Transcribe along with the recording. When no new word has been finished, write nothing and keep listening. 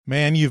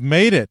Man, you've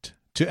made it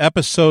to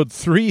episode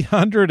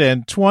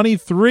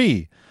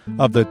 323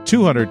 of the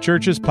 200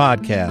 Churches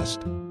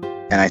podcast.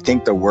 And I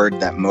think the word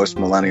that most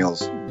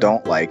millennials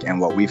don't like, and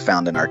what we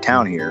found in our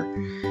town here,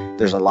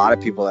 there's a lot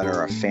of people that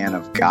are a fan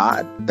of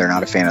God. They're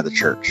not a fan of the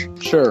church.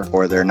 Sure.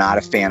 Or they're not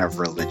a fan of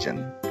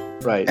religion.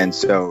 Right. And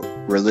so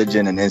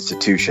religion and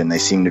institution, they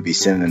seem to be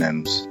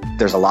synonyms.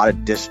 There's a lot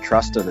of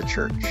distrust of the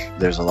church.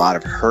 There's a lot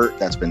of hurt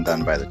that's been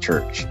done by the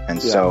church.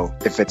 And so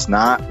if it's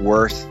not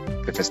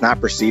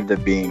perceived as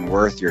being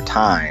worth your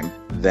time,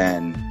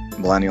 then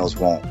millennials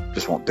won't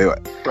do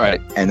it.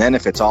 Right. And then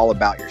if it's all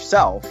about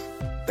yourself,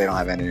 they don't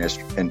have any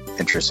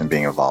interest in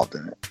being involved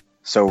in it.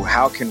 So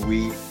how can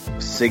we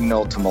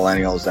signal to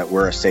millennials that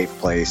we're a safe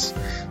place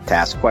to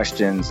ask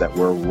questions, that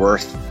we're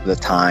worth the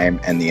time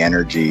and the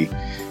energy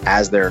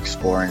as they're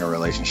exploring a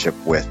relationship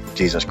with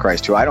Jesus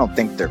Christ, who I don't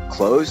think they're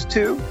closed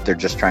to. They're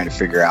just trying to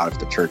figure out if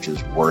the church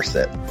is worth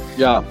it.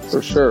 Yeah,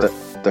 for sure.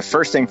 The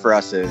first thing for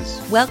us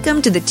is...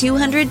 Welcome to the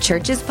 200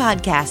 Churches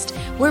podcast.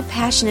 We're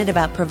passionate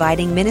about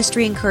providing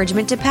ministry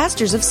encouragement to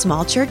pastors of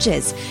small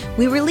churches.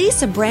 We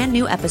release a brand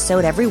new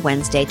episode every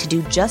Wednesday to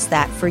do just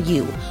that for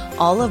you,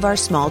 all of our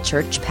small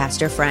church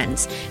pastor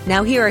friends.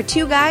 Now here are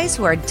two guys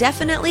who are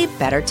definitely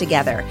better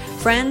together.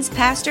 Friends,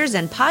 pastors,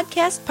 and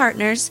podcast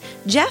partners,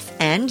 Jeff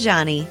and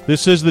Johnny.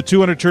 This is the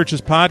 200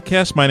 Churches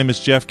podcast. My name is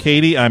Jeff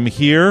Cady. I'm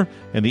here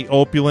in the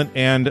opulent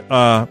and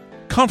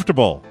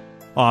comfortable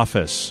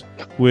office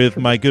with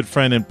my good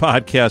friend and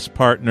podcast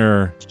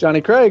partner,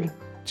 Johnny Craig.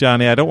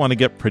 Johnny, I don't want to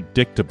get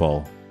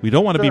predictable. We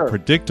don't want to be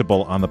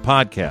predictable on the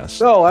podcast.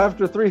 So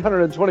after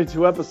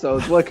 322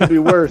 episodes, what could be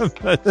worse than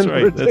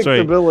predictability? That's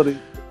right.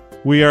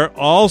 We are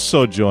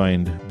also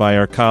joined by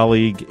our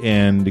colleague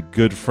and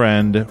good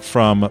friend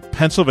from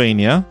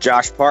Pennsylvania,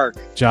 Josh Park.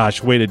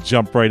 Josh, way to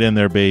jump right in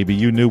there, baby.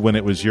 You knew when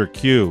it was your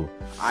cue.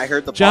 I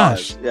heard the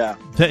Josh, pause. Yeah.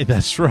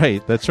 That's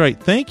right.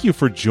 Thank you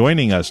for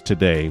joining us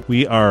today.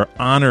 We are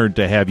honored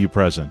to have you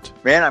present.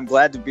 Man, I'm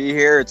glad to be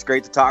here. It's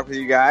great to talk with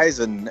you guys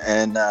and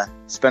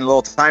spend a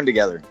little time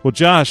together. Well,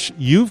 Josh,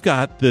 you've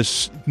got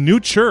this new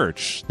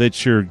church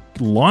that you're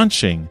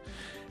launching.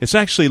 It's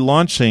actually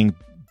launching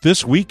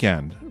this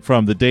weekend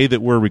from the day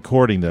that we're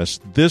recording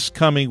this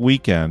coming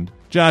weekend.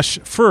 Josh,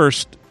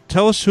 first,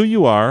 tell us who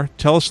you are.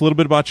 Tell us a little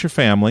bit about your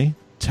family.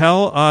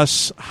 Tell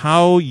us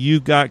how you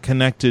got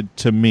connected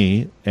to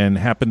me and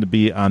happened to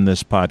be on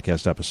this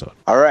podcast episode.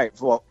 All right.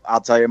 Well,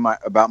 I'll tell you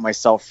about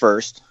myself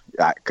first,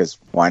 because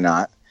why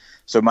not?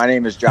 So my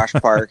name is Josh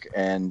Park,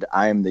 and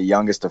I am the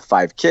youngest of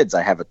 5 kids.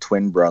 I have a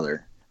twin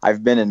brother.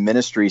 I've been in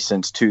ministry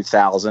since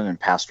 2000 in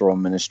pastoral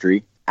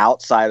ministry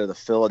outside of the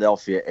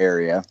Philadelphia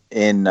area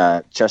in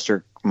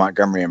Chester,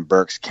 Montgomery, and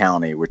Berks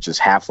County, which is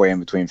halfway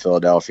in between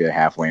Philadelphia,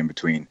 halfway in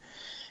between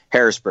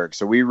Harrisburg.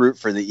 So we root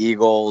for the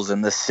Eagles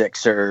and the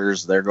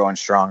Sixers. They're going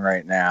strong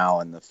right now,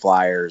 and the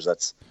Flyers.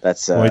 That's.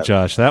 Boy,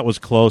 Josh, that was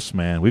close,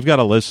 man. We've got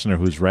a listener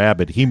who's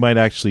rabid. He might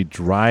actually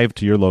drive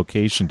to your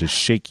location to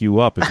shake you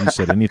up if you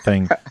said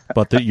anything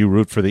but that you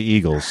root for the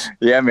Eagles.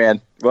 Yeah,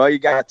 man. Well, you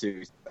got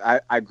to.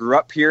 I grew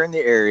up here in the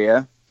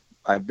area.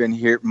 I've been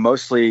here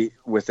mostly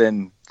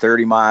within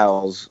 30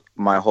 miles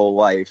my whole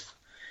life,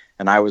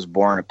 and I was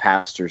born a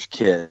pastor's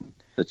kid.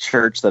 The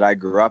church that I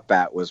grew up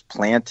at was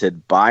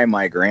planted by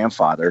my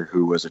grandfather,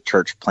 who was a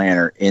church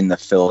planter in the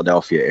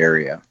Philadelphia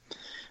area.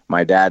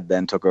 My dad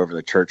then took over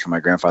the church when my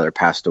grandfather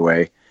passed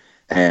away,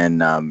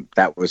 and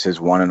that was his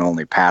one and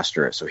only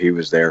pastorate. So he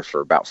was there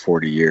for about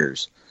 40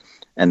 years.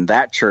 And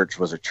that church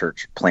was a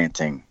church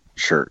planting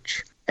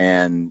church.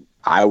 And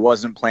I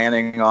wasn't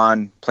planning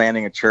on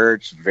planting a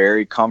church,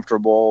 very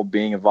comfortable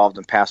being involved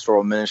in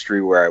pastoral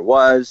ministry where I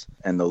was.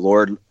 And the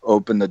Lord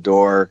opened the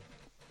door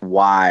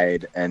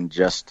wide and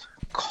just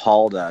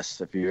called us.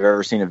 If you've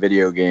ever seen a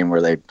video game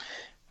where they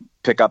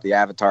pick up the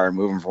avatar and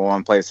move them from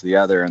one place to the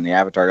other and the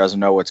avatar doesn't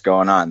know what's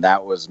going on,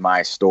 that was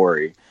my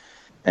story.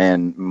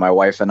 And my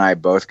wife and I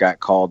both got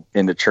called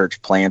into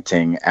church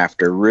planting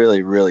after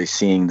really, really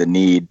seeing the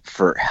need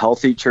for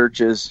healthy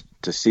churches,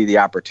 to see the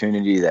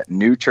opportunity that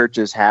new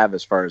churches have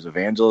as far as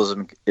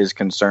evangelism is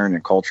concerned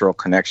and cultural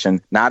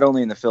connection, not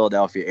only in the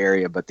Philadelphia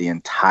area, but the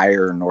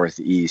entire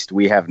Northeast.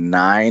 We have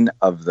 9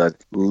 of the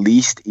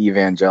least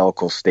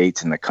evangelical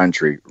states in the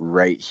country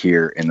right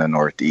here in the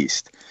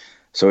Northeast.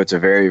 So it's a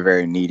very,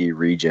 very needy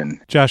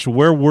region. Josh,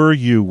 where were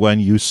you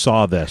when you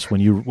saw this,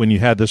 when you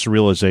had this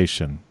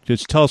realization?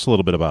 Just tell us a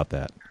little bit about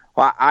that.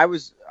 Well, I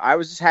was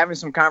just having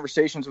some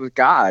conversations with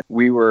God.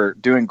 We were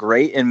doing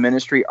great in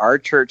ministry. Our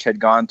church had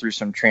gone through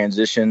some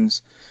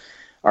transitions,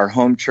 our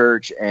home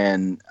church,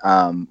 and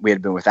we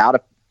had been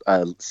without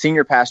a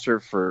senior pastor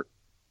for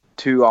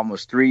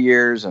almost 3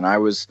 years, and I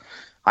was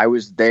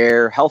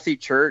there, healthy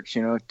church,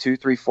 200,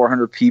 300,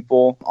 400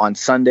 people on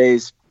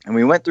Sundays, and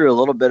we went through a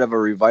little bit of a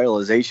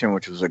revitalization,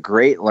 which was a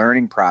great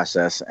learning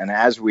process. And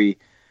as we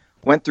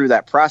went through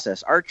that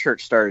process, our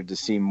church started to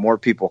see more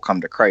people come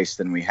to Christ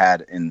than we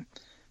had in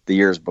the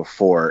years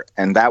before.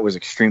 And that was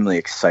extremely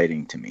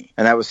exciting to me.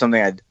 And that was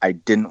something I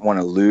didn't want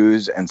to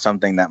lose, and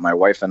something that my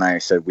wife and I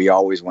said we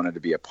always wanted to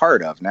be a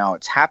part of. Now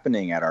it's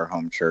happening at our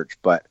home church,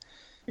 but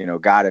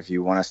God, if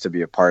you want us to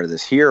be a part of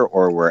this here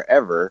or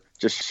wherever,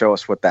 just show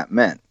us what that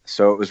meant.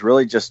 So it was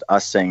really just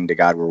us saying to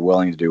God, we're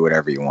willing to do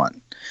whatever you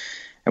want.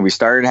 And we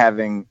started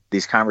having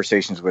these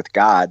conversations with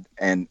God.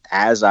 And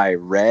as I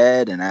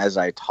read and as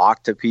I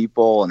talked to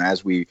people and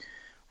as we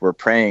were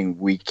praying,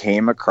 we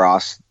came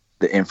across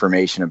the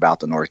information about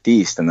the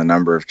Northeast and the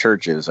number of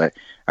churches. I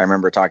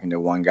remember talking to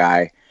one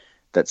guy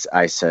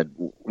I said,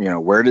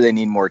 where do they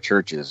need more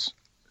churches?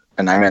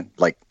 And I meant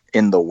like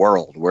in the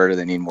world, where do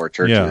they need more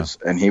churches?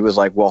 Yeah. And he was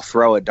like, well,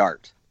 throw a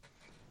dart.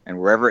 And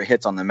wherever it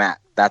hits on the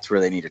map, that's where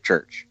they need a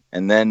church.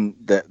 And then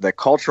the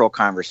cultural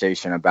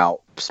conversation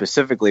about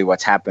specifically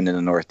what's happened in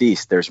the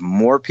Northeast, there's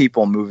more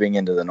people moving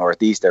into the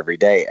Northeast every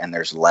day, and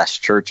there's less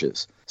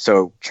churches.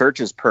 So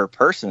churches per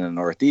person in the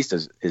Northeast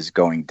is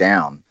going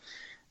down.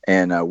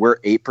 And we're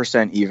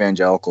 8%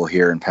 evangelical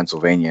here in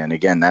Pennsylvania. And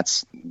again,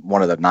 that's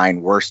one of the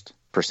 9 worst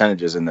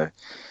percentages in the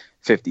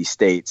 50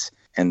 states.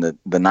 And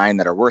the 9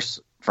 that are worse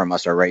from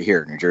us are right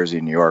here: New Jersey,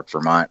 New York,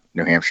 Vermont,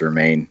 New Hampshire,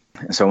 Maine.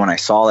 And so when I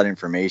saw that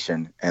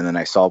information, and then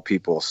I saw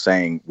people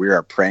saying we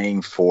are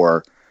praying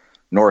for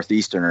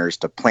Northeasterners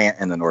to plant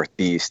in the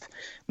Northeast,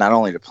 not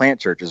only to plant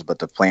churches, but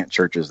to plant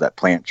churches that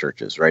plant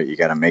churches, right? You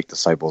got to make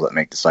disciples that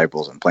make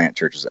disciples and plant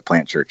churches that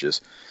plant churches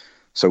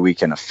so we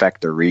can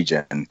affect the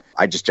region.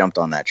 I just jumped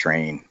on that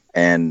train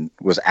and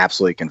was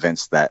absolutely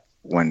convinced that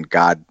when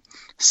God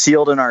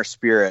sealed in our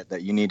spirit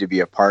that you need to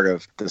be a part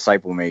of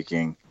disciple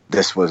making,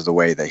 this was the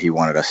way that he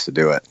wanted us to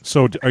do it.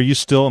 So are you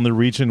still in the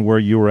region where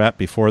you were at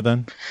before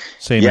then?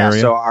 Same area?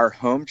 Yeah, so our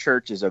home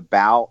church is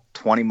about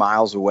 20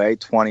 miles away,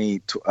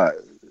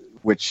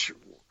 which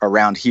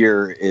around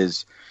here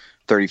is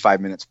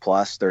 35 minutes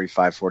plus,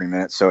 35, 40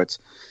 minutes. So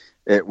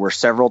we're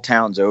several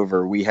towns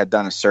over. We had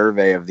done a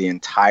survey of the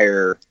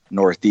entire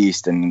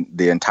Northeast and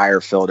the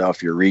entire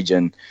Philadelphia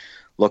region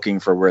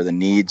looking for where the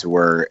needs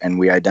were, and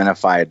we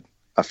identified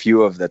a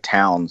few of the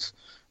towns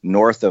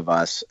north of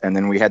us. And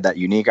then we had that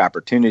unique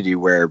opportunity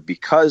where,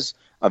 because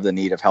of the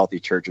need of healthy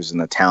churches in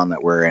the town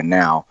that we're in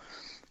now,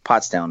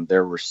 Pottstown,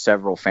 there were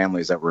several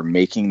families that were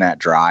making that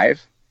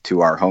drive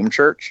to our home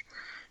church,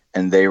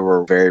 and they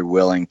were very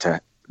willing to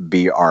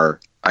be our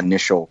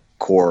initial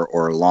core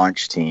or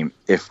launch team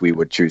if we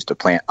would choose to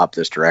plant up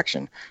this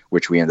direction,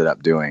 which we ended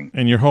up doing.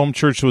 And your home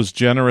church was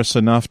generous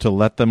enough to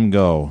let them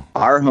go.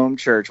 Our home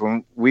church,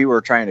 when we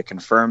were trying to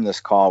confirm this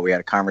call, we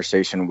had a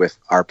conversation with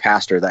our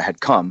pastor that had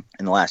come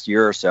in the last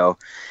year or so,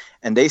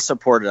 and they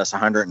supported us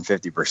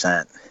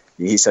 150%.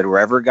 He said,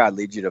 wherever God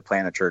leads you to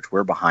plant a church,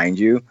 we're behind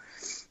you.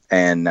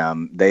 And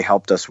they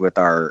helped us with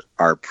our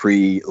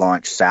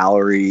pre-launch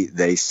salary.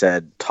 They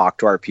said, talk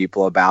to our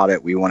people about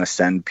it. We want to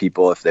send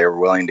people. If they're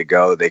willing to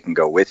go, they can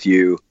go with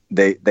you.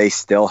 They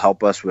still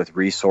help us with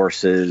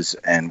resources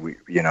and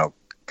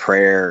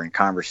prayer and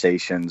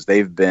conversations.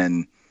 They've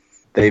been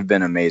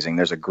amazing.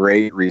 There's a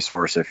great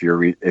resource if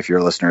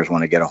your listeners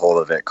want to get a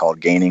hold of it, called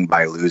Gaining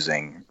by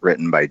Losing,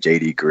 written by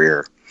J.D.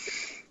 Greer.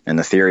 And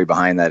the theory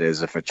behind that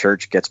is, if a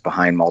church gets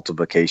behind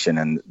multiplication,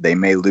 and they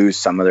may lose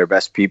some of their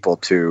best people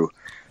to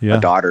a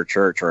daughter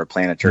church or a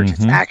planted church,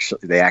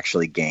 they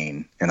actually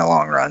gain in the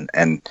long run.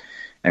 And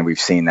we've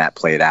seen that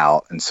played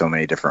out in so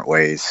many different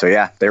ways. So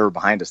yeah, they were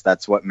behind us.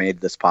 That's what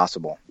made this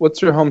possible. What's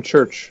your home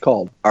church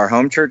called? Our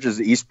home church is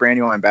the East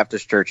Brandywine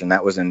Baptist Church, and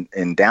that was in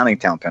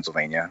Downingtown,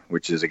 Pennsylvania,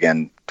 which is,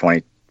 again,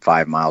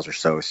 25 miles or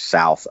so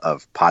south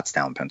of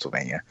Pottstown,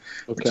 Pennsylvania,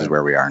 which is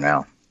where we are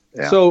now.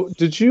 Yeah. So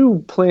did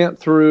you plant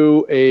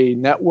through a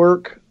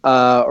network,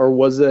 or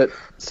was it,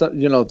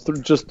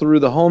 just through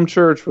the home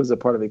church? Was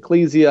it part of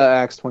Ecclesia,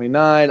 Acts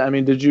 29? I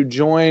mean, did you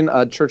join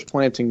a church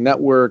planting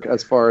network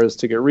as far as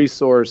to get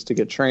resource, to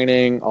get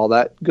training, all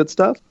that good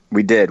stuff?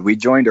 We did. We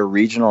joined a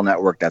regional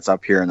network that's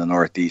up here in the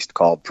Northeast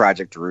called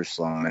Project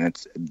Jerusalem, and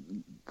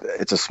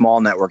it's a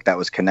small network that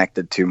was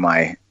connected to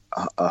my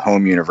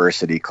home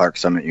university, Clark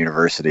Summit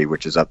University,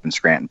 which is up in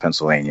Scranton,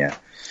 Pennsylvania.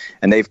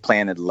 And they've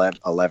planted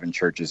 11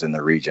 churches in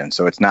the region.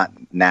 So it's not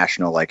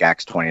national like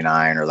Acts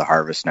 29 or the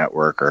Harvest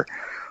Network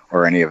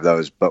or any of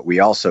those, but we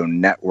also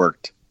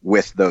networked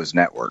with those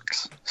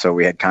networks. So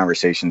we had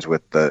conversations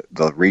with the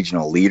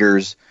regional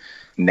leaders,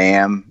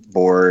 NAM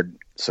board.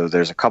 So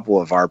there's a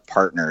couple of our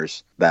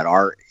partners that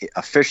are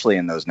officially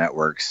in those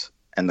networks.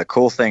 And the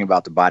cool thing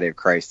about the body of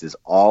Christ is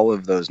all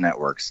of those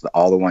networks,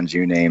 all the ones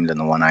you named and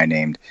the one I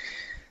named,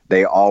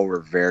 they all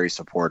were very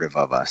supportive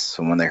of us.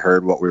 So when they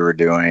heard what we were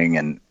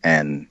doing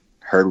and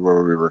heard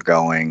where we were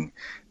going,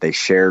 they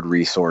shared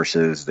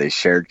resources, they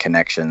shared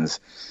connections,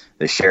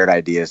 they shared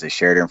ideas, they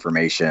shared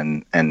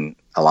information, and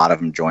a lot of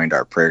them joined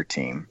our prayer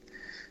team.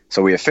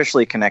 So we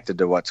officially connected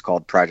to what's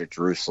called Project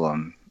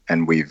Jerusalem,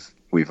 and we've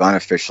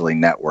unofficially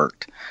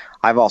networked.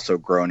 I've also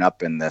grown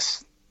up in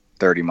this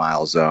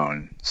 30-mile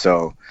zone.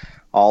 So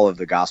all of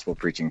the gospel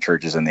preaching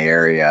churches in the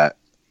area,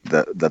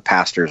 the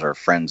pastors are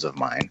friends of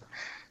mine.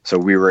 So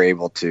we were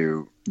able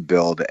to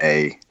build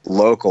a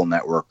local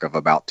network of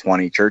about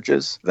 20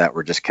 churches that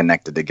were just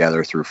connected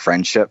together through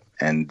friendship.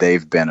 And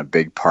they've been a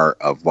big part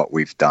of what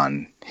we've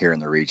done here in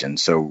the region.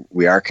 So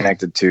we are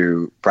connected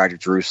to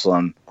Project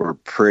Jerusalem. We're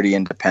pretty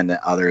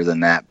independent other than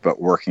that, but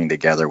working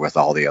together with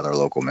all the other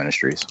local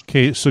ministries.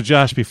 Okay, so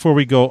Josh, before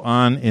we go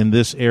on in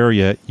this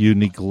area, you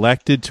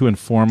neglected to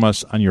inform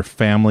us on your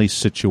family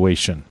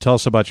situation. Tell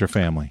us about your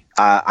family.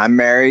 I'm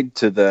married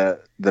to the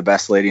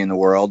best lady in the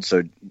world.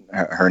 So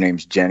her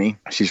name's Jenny.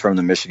 She's from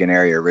the Michigan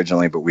area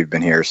originally, but we've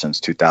been here since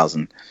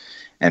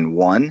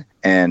 2001.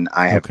 And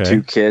I have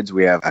two kids.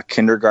 We have a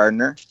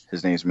kindergartner.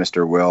 His name's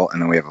Mr. Will.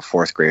 And then we have a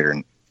fourth grader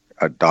and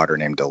a daughter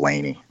named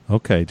Delaney.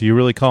 Okay. Do you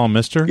really call him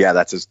Mr.? Yeah,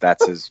 that's it's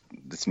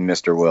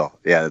Mr. Will.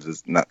 Yeah,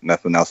 there's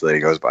nothing else that he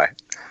goes by.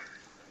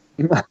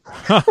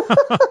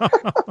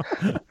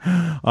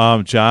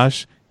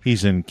 Josh,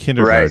 he's in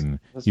kindergarten.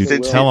 Right. You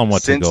tell him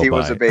what to go by. Since he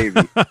was a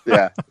baby.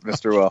 Yeah,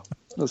 Mr. Will.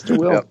 Mr.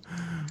 Will. Yep.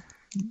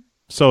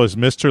 So is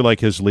Mr. like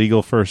his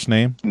legal first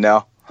name?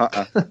 No.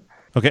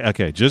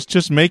 Okay.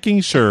 Just making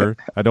sure.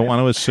 I don't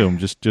want to assume.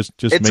 Just it's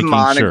making sure. It's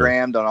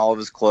monogrammed on all of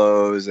his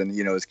clothes and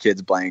his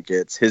kids'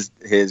 blankets.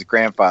 His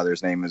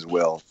grandfather's name is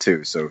Will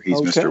too, so he's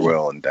Mr.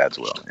 Will and Dad's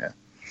Will. Yeah.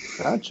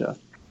 Gotcha.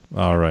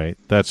 All right,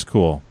 that's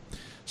cool.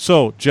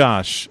 So,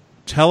 Josh,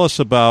 tell us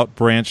about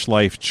Branch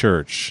Life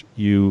Church.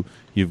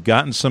 You've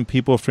gotten some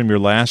people from your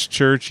last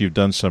church. You've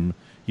done some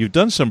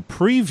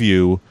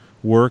preview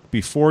work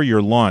before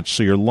your launch.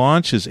 So your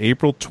launch is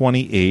April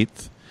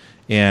 28th,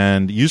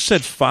 and you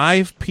said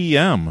 5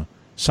 p.m.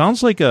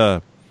 Sounds like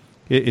it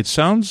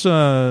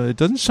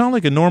doesn't sound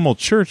like a normal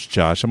church,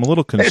 Josh. I'm a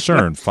little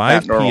concerned.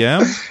 5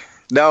 p.m.?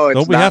 No, it's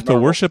Don't we not have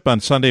normal. To worship on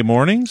Sunday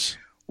mornings?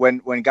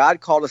 When God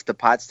called us to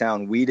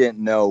Pottstown, we didn't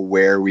know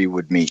where we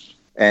would meet.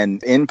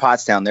 And in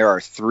Pottstown, there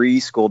are 3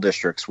 school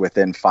districts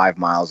within 5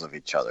 miles of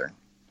each other.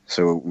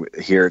 So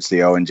here it's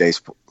the O&J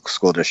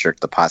School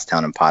District, the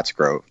Pottstown and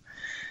Pottsgrove.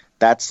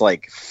 That's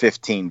like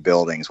 15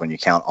 buildings when you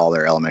count all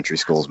their elementary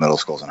schools, middle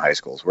schools, and high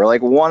schools. We're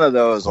like one of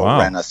those will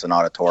rent us an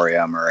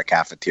auditorium or a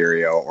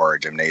cafeteria or a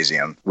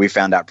gymnasium. We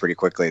found out pretty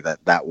quickly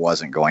that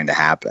wasn't going to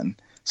happen.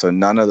 So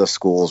none of the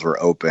schools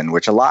were open,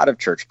 which a lot of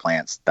church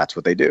plants, that's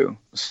what they do.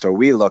 So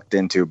we looked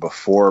into,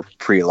 before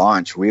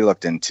pre-launch, we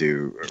looked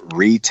into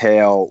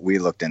retail. We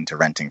looked into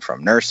renting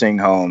from nursing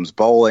homes,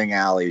 bowling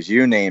alleys,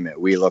 you name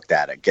it. We looked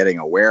at it, getting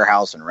a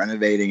warehouse and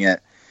renovating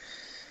it.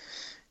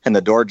 And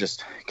the door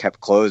just kept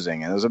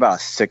closing. And it was about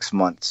a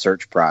 6-month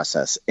search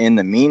process. In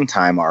the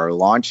meantime, our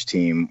launch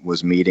team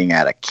was meeting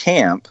at a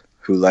camp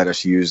who let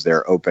us use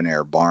their open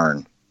air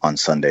barn on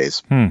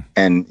Sundays.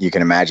 And you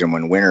can imagine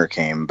when winter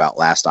came about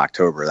last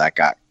October, that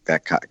got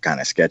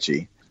kind of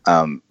sketchy.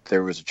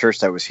 There was a church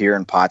that was here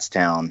in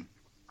Pottstown,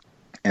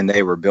 and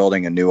they were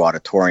building a new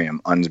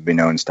auditorium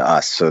unbeknownst to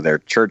us. So their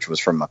church was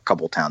from a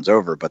couple towns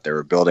over, but they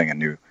were building a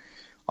new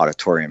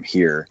auditorium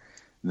here.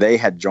 They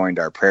had joined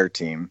our prayer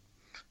team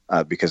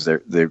because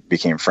they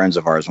became friends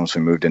of ours once we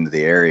moved into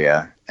the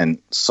area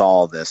and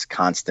saw this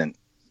constant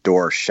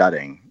door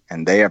shutting.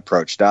 And they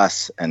approached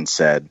us and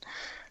said,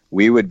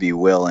 we would be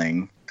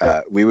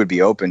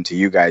open to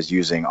you guys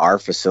using our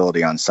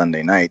facility on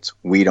Sunday nights.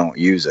 We don't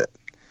use it.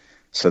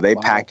 So they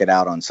pack it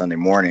out on Sunday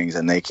mornings,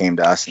 and they came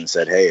to us and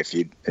said, hey,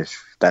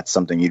 if that's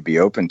something you'd be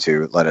open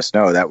to, let us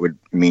know. That would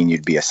mean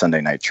you'd be a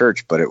Sunday night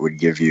church, but it would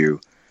give you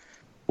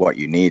what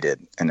you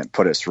needed. And it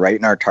put us right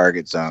in our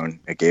target zone.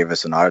 It gave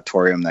us an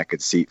auditorium that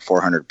could seat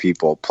 400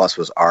 people, plus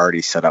was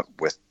already set up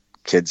with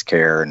kids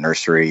care and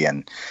nursery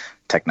and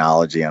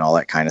technology and all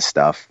that kind of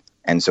stuff.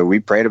 And so we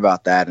prayed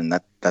about that, and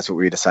that's what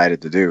we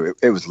decided to do.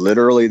 It was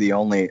literally the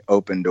only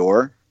open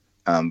door,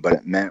 but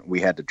it meant we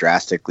had to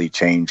drastically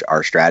change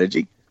our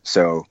strategy.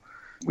 So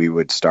we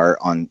would start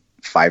on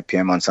 5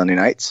 p.m. on Sunday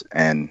nights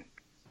and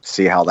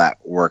see how that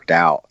worked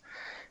out.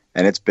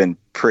 And it's been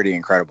pretty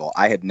incredible.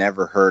 I had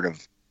never heard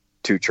of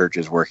 2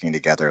 churches working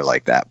together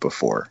like that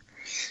before.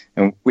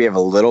 And we have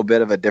a little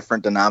bit of a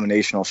different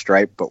denominational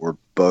stripe, but we're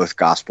both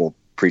gospel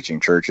preaching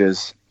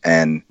churches.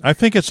 And I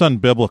think it's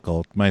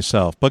unbiblical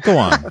myself, but go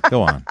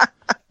on.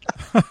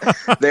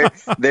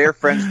 They're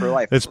friends for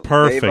life. It's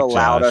perfect. They've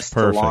allowed Josh, us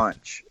to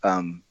launch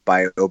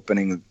by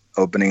opening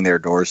their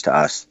doors to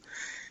us.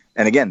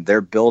 And again,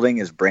 their building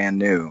is brand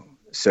new.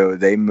 So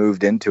they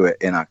moved into it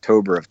in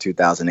October of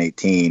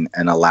 2018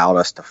 and allowed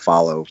us to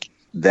follow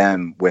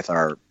them with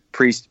our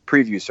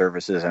preview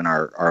services and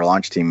our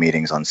launch team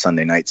meetings on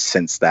Sunday nights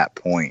since that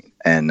point.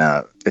 And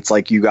it's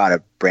like you got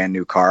a brand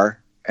new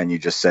car and you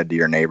just said to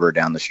your neighbor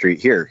down the street,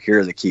 here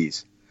are the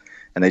keys.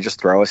 And they just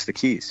throw us the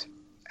keys,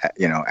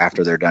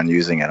 after they're done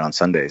using it on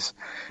Sundays.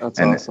 That's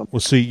awesome.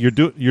 Well, see, you're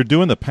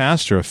doing the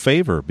pastor a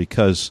favor,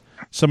 because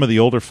some of the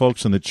older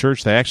folks in the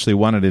church, they actually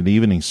wanted an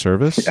evening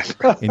service,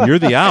 and you're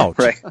the out.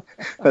 Right.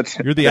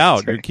 You're the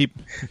out. Right.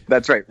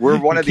 That's right. We're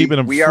one of keeping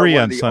them we free are one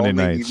on of the Sunday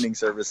only nights. evening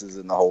services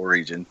in the whole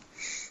region.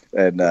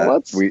 And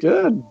that's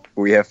good.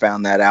 We have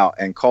found that out.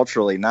 And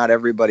culturally, not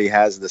everybody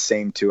has the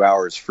same 2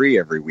 hours free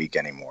every week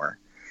anymore.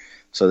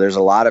 So there's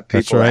a lot of people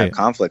That's right. that have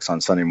conflicts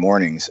on Sunday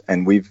mornings,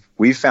 and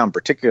we've found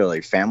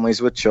particularly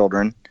families with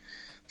children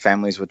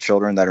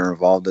that are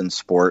involved in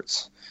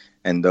sports,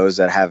 and those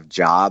that have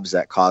jobs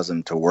that cause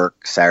them to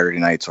work Saturday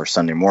nights or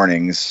Sunday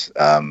mornings,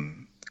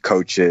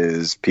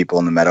 coaches, people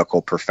in the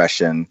medical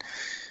profession,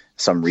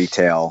 some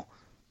retail,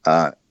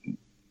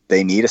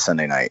 they need a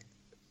Sunday night.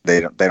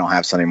 They don't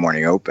have Sunday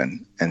morning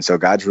open. And so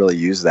God's really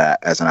used that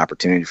as an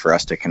opportunity for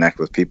us to connect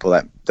with people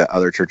that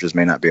other churches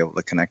may not be able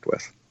to connect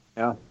with.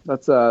 Yeah,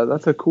 that's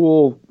a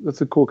cool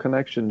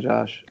connection,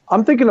 Josh.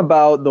 I'm thinking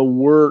about the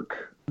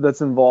work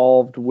that's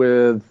involved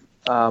with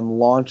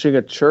launching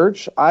a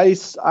church. I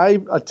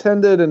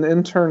attended and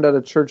interned at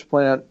a church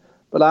plant,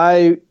 but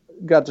I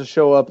got to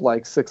show up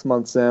like 6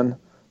 months in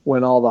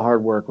when all the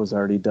hard work was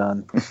already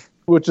done,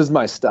 which is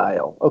my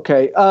style.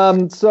 Okay,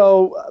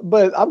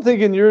 but I'm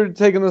thinking you're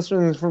taking this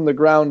thing from the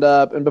ground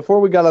up. And before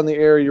we got on the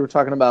air, you were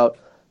talking about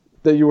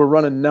that you were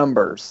running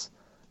numbers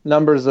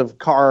of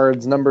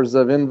cards, numbers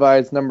of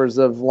invites, numbers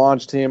of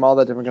launch team, all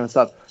that different kind of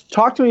stuff.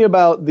 Talk to me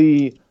about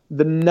the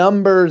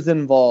numbers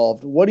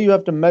involved. What do you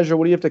have to measure?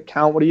 What do you have to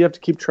count? What do you have to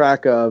keep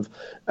track of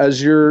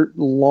as you're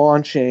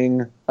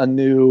launching a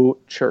new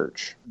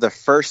church? The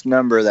first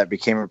number that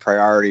became a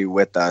priority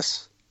with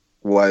us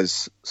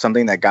was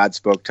something that God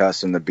spoke to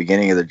us in the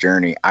beginning of the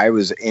journey. I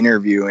was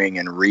interviewing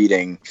and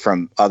reading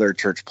from other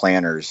church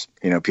planners,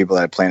 people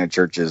that had planted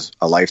churches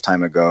a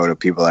lifetime ago to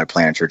people that had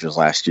planted churches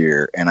last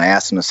year. And I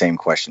asked them the same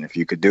question. If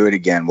you could do it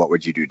again, what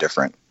would you do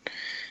different?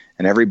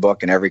 In every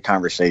book and every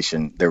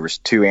conversation, there was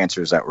two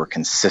answers that were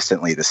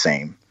consistently the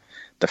same.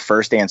 The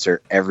first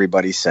answer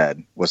everybody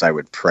said was, I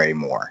would pray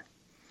more.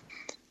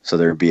 So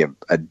there would be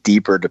a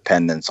deeper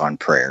dependence on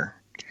prayer.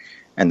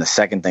 And the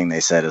second thing they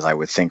said is, I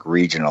would think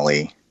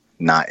regionally,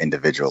 not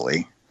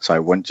individually. So I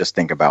wouldn't just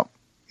think about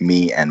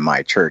me and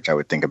my church. I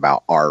would think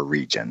about our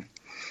region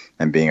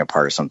and being a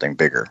part of something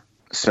bigger.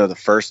 So the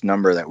first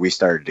number that we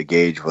started to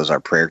gauge was our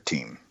prayer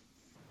team.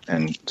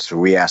 And so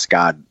we asked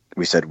God,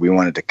 we said we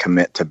wanted to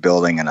commit to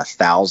building an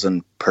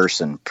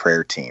 1,000-person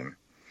prayer team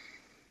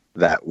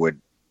that would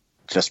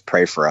just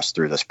pray for us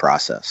through this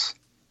process.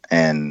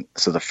 And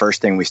so the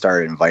first thing we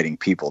started inviting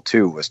people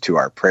to was to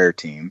our prayer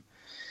team.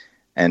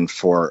 And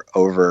for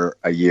over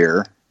a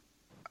year,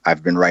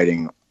 I've been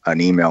writing an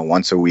email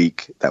once a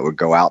week that would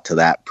go out to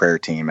that prayer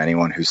team,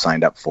 anyone who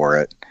signed up for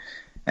it.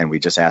 And we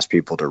just ask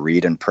people to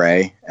read and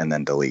pray and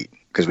then delete,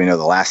 because we know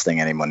the last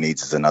thing anyone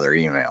needs is another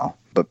email.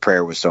 But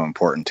prayer was so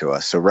important to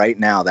us. So right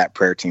now, that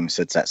prayer team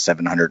sits at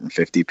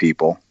 750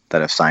 people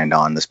that have signed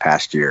on this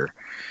past year.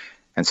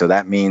 And so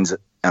that means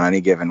on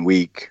any given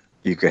week,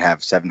 you could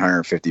have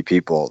 750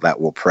 people that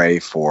will pray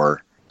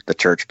for the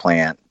church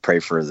plant, pray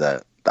for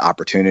the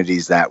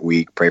opportunities that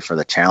week, pray for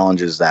the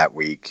challenges that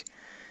week.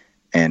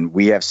 And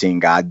we have seen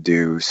God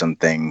do some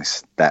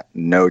things that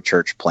no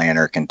church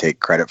planner can take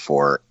credit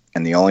for.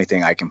 And the only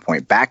thing I can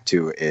point back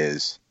to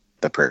is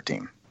the prayer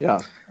team. Yeah,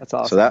 that's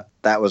awesome. So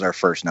that was our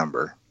first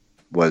number,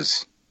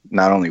 was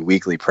not only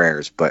weekly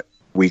prayers, but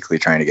weekly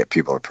trying to get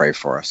people to pray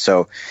for us.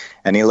 So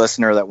any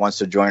listener that wants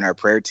to join our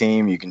prayer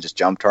team, you can just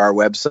jump to our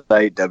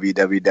website,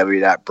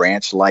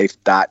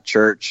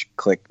 www.branchlife.church,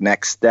 click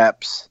next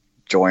steps,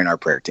 join our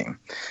prayer team.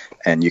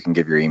 And you can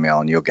give your email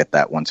and you'll get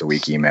that once a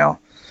week email.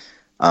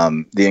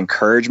 The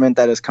encouragement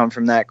that has come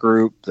from that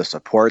group, the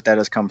support that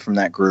has come from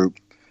that group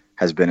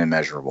has been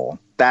immeasurable.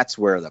 That's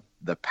where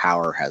the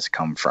power has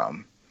come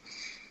from.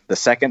 The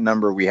second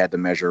number we had to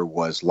measure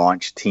was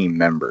launch team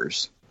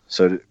members.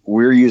 So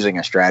we're using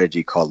a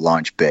strategy called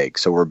Launch Big.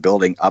 So we're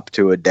building up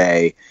to a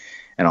day.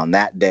 And on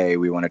that day,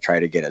 we want to try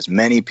to get as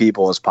many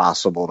people as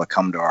possible to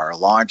come to our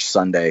launch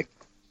Sunday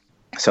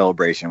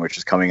celebration, which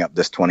is coming up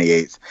this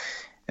 28th.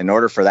 In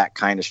order for that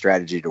kind of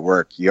strategy to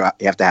work, you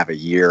have to have a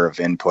year of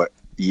input,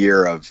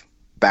 year of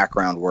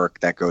background work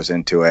that goes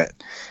into it.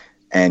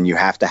 And you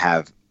have to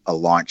have a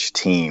launch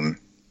team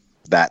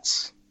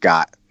that's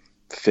got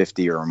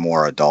 50 or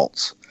more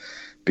adults,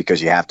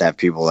 because you have to have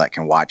people that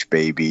can watch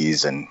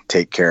babies and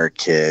take care of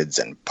kids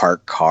and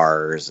park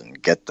cars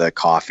and get the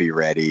coffee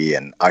ready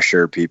and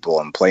usher people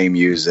and play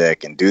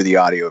music and do the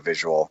audio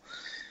visual.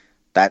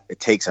 That it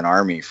takes an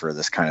army for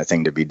this kind of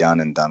thing to be done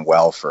and done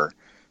well for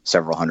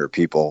several hundred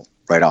people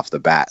right off the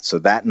bat. So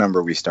that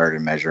number we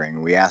started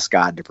measuring. We asked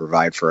God to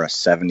provide for us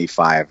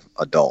 75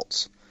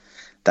 adults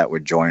that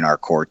would join our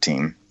core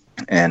team.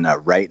 And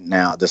right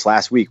now, this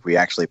last week, we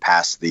actually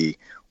passed the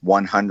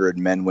 100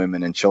 men,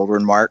 women, and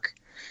children mark.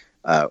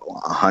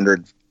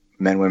 100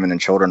 men, women,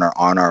 and children are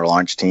on our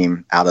launch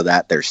team. Out of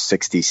that, there's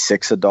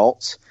 66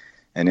 adults.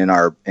 And in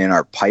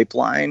our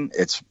pipeline,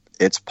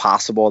 it's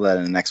possible that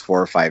in the next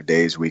 4 or 5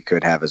 days, we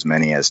could have as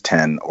many as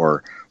 10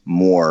 or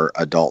more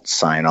adults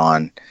sign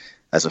on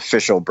as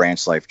official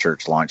Branch Life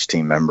Church launch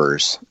team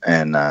members.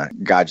 And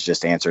God's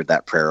just answered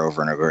that prayer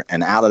over and over.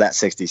 And out of that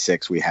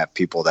 66, we have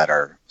people that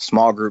are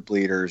small group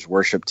leaders,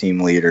 worship team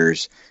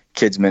leaders,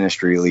 kids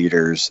ministry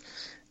leaders.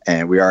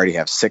 And we already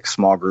have 6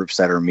 small groups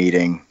that are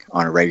meeting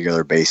on a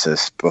regular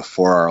basis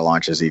before our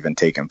launch has even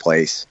taken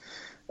place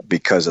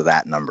because of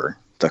that number,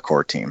 the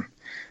core team.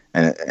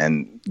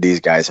 and these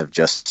guys have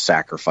just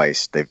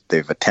sacrificed.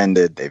 They've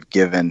attended, they've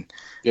given,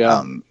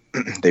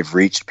 they've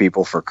reached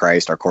people for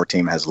Christ. Our core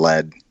team has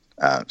led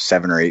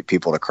 7 or 8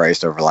 people to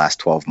Christ over the last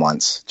 12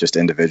 months, just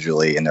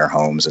individually in their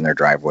homes, in their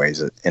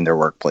driveways, in their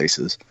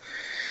workplaces.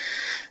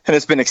 And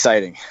it's been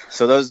exciting.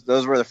 So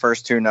those were the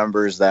first 2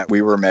 numbers that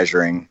we were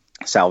measuring.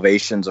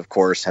 Salvations, of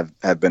course,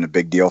 have been a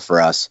big deal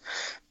for us.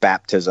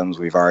 Baptisms,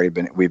 we've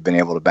been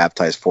able to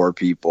baptize 4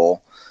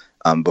 people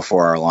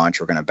before our launch.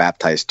 We're going to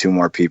baptize 2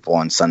 more people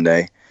on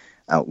Sunday.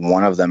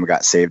 One of them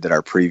got saved at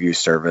our preview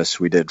service.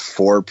 We did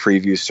 4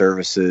 preview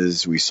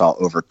services. We saw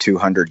over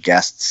 200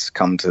 guests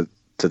come to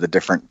the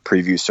different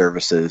preview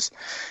services.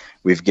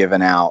 We've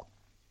given out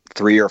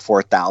 3,000 or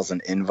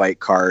 4,000 invite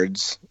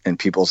cards in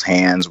people's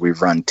hands.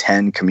 We've run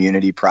 10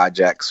 community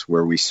projects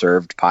where we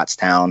served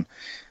Pottstown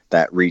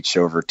that reached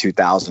over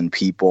 2,000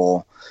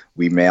 people.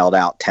 We mailed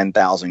out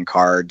 10,000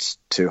 cards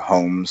to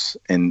homes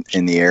in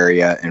the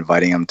area,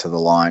 inviting them to the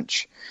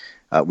launch.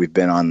 We've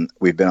been on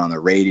the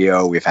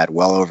radio. We've had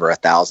well over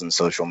 1,000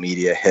 social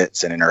media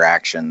hits and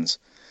interactions.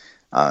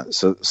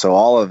 So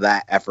all of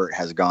that effort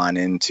has gone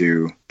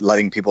into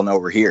letting people know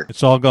we're here.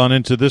 It's all gone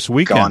into this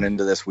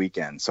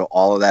weekend. So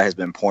all of that has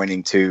been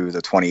pointing to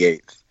the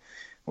 28th.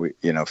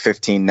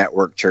 15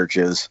 network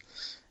churches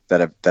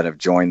that have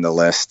joined the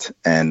list,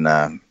 and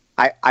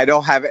I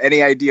don't have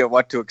any idea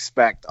what to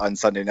expect on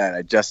Sunday night.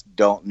 I just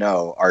don't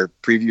know. Our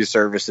preview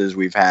services,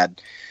 we've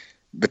had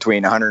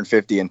between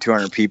 150 and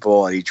 200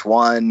 people at each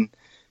one.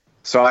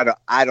 So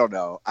I don't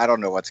know. I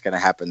don't know what's going to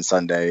happen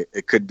Sunday.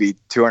 It could be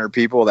 200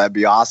 people. That'd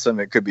be awesome.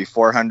 It could be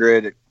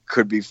 400. It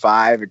could be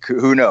 5.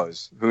 Who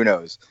knows?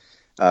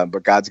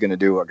 But God's going to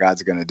do what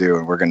God's going to do,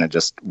 and we're going to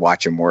just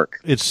watch him work.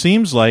 It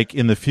seems like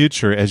in the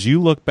future, as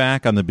you look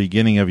back on the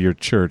beginning of your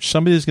church,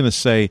 somebody's going to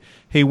say,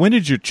 hey, when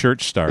did your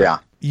church start? Yeah.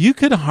 You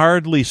could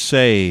hardly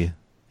say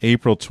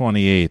April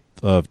 28th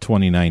of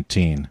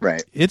 2019.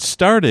 Right. It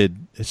started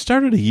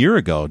a year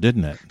ago,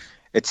 didn't it?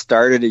 It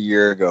started a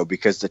year ago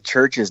because the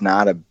church is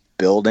not a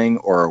building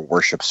or a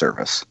worship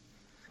service.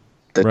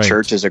 The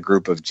church is a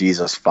group of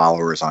Jesus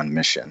followers on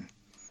mission.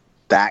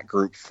 That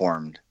group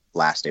formed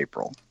last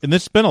April. And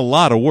it's been a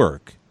lot of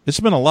work. It's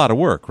been a lot of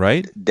work,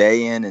 right?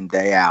 Day in and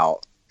day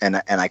out. And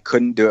I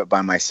couldn't do it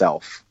by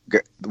myself.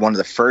 One of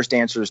the first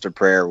answers to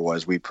prayer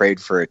was we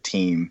prayed for a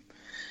team,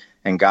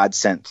 and God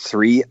sent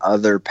 3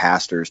 other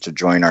pastors to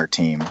join our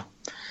team.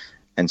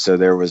 And so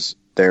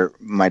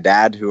my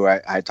dad, who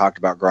I talked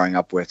about growing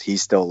up with,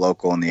 he's still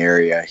local in the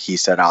area. He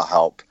said, I'll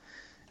help.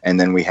 And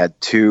then we had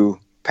 2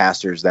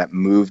 pastors that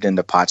moved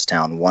into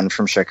Pottstown, one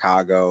from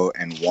Chicago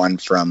and one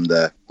from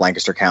the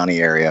Lancaster County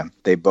area.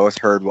 They both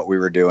heard what we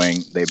were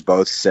doing. They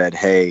both said,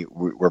 hey,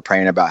 we're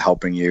praying about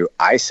helping you.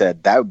 I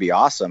said, that would be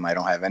awesome. I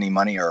don't have any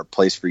money or a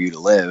place for you to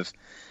live.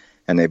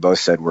 And they both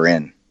said, we're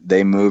in.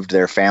 They moved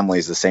their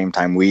families the same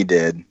time we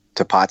did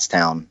to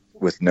Pottstown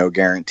with no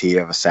guarantee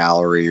of a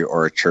salary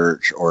or a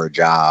church or a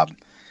job,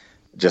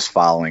 just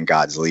following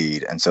God's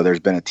lead. And so there's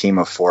been a team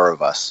of 4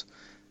 of us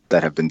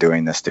that have been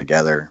doing this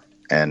together,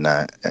 and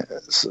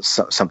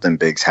something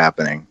big's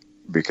happening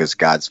because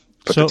God's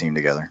put the team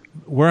together.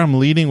 Where I'm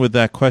leading with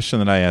that question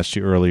that I asked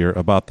you earlier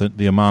about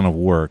the amount of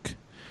work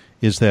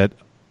is that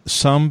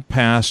some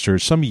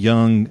pastors, some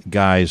young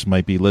guys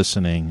might be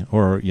listening,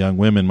 or young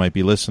women might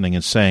be listening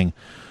and saying,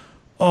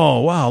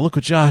 oh, wow, look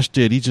what Josh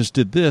did. He just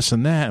did this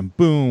and that, and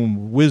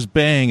boom, whiz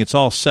bang, it's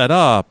all set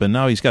up, and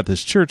now he's got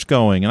this church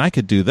going, and I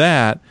could do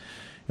that.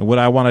 And what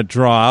I want to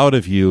draw out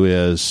of you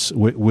is,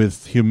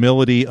 with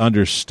humility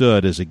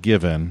understood as a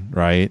given,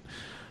 right,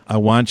 I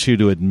want you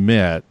to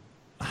admit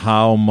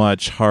how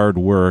much hard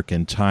work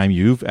and time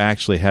you've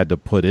actually had to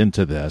put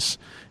into this,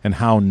 and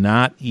how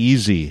not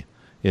easy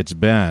it's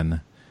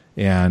been.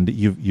 And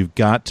you've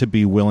got to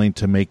be willing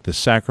to make the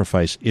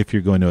sacrifice if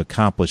you're going to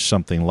accomplish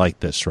something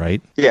like this,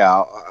 right?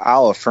 Yeah,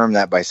 I'll affirm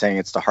that by saying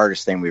it's the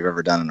hardest thing we've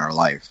ever done in our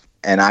life.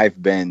 And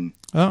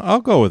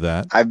I'll go with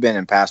that. I've been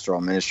in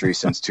pastoral ministry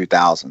since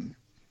 2000.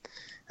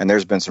 And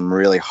there's been some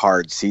really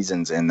hard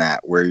seasons in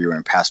that where you're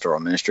in pastoral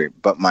ministry.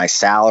 But my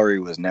salary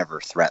was never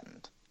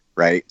threatened,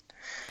 right?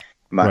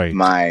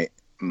 My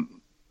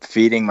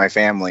feeding my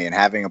family and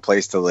having a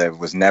place to live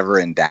was never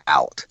in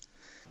doubt.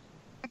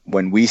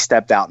 When we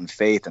stepped out in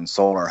faith and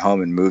sold our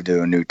home and moved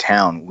to a new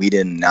town, we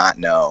did not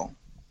know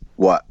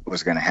what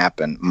was going to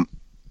happen.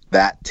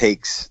 That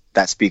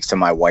speaks to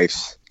my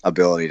wife's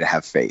ability to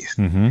have faith.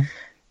 Mm-hmm.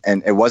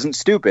 And it wasn't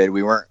stupid.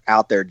 We weren't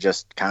out there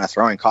just kind of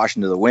throwing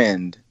caution to the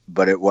wind,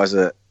 but it was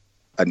an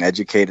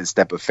educated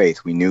step of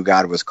faith. We knew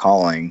God was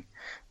calling.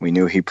 We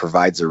knew he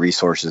provides the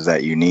resources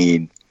that you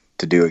need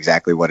to do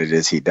exactly what it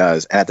is he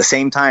does. And at the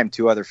same time,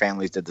 2 other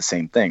families did the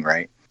same thing,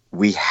 right?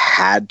 We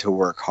had to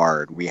work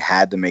hard. We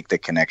had to make the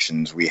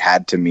connections. We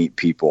had to meet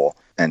people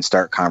and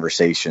start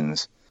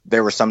conversations.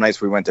 There were some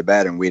nights we went to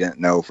bed and we didn't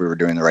know if we were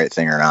doing the right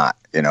thing or not,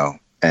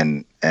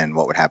 and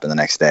what would happen the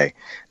next day.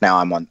 Now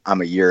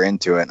I'm a year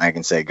into it, and I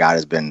can say God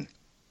has been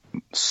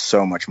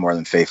so much more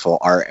than faithful.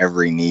 Our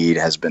every need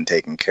has been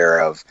taken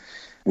care of.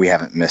 We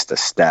haven't missed a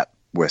step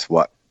with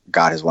what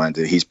God has wanted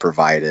to do. He's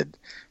provided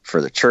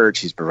for the church.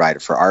 He's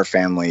provided for our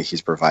family.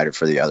 He's provided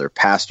for the other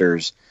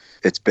pastors.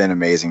 It's been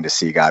amazing to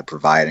see God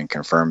provide and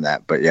confirm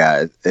that. But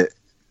yeah,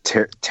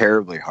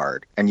 terribly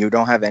hard. And you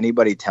don't have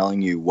anybody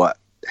telling you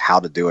how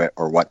to do it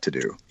or what to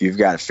do. You've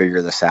got to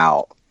figure this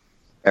out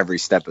every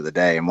step of the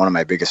day. And one of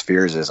my biggest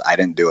fears is I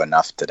didn't do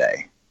enough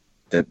today.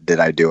 Did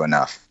I do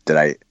enough? Did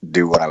I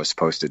do what I was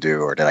supposed to do,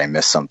 or did I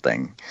miss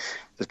something?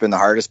 It's been the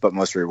hardest but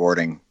most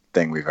rewarding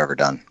thing we've ever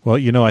done. Well,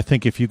 I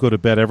think if you go to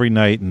bed every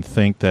night and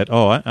think that,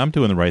 I'm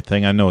doing the right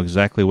thing, I know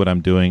exactly what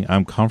I'm doing,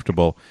 I'm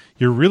comfortable,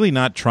 you're really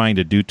not trying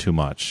to do too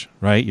much,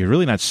 right? You're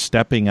really not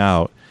stepping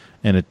out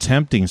and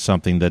attempting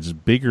something that's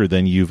bigger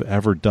than you've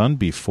ever done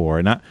before.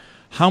 And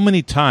how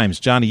many times,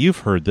 Johnny, you've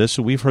heard this,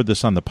 we've heard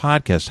this on the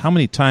podcast, how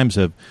many times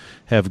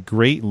have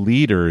great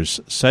leaders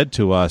said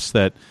to us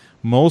that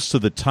most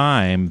of the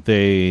time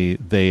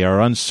they are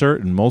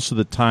uncertain, most of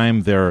the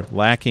time they're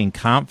lacking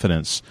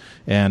confidence,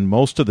 and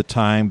most of the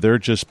time they're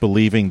just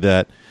believing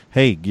that,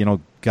 hey,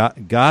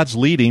 God's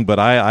leading, but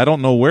I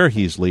don't know where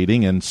he's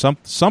leading, and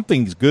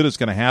something good is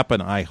going to happen,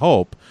 I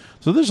hope.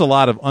 So there's a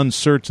lot of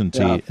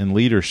uncertainty in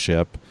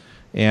leadership,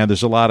 and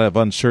there's a lot of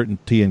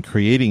uncertainty in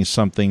creating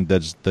something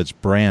that's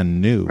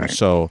brand new. Right.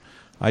 So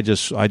I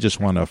just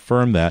want to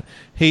affirm that.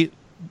 Hey,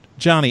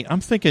 Johnny,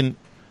 I'm thinking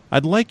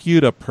I'd like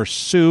you to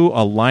pursue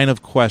a line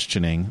of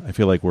questioning. I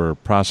feel like we're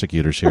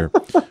prosecutors here.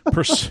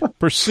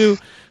 Pursue.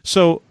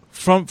 So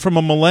from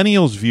a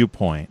millennial's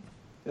viewpoint,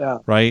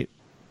 right?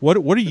 What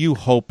are you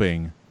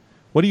hoping?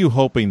 What are you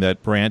hoping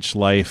that Branch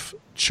Life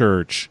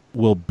Church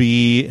will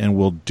be and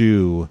will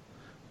do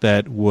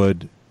that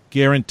would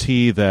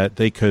guarantee that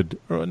they could,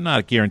 or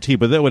not guarantee,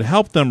 but that would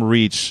help them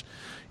reach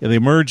the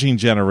emerging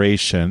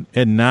generation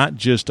and not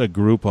just a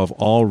group of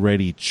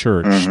already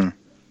churched,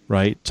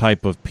 right,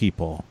 type of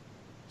people?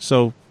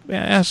 So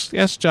ask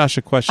Josh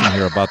a question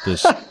here about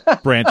this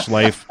branch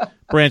life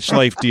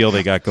deal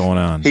they got going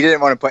on. He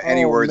didn't want to put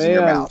any words in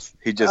your mouth.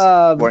 He just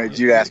wanted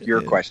you to ask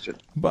your question.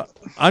 But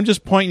I'm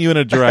just pointing you in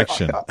a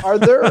direction. Are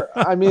there?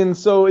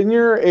 So in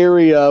your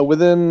area,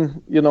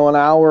 within an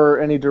hour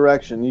any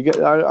direction,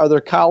 are there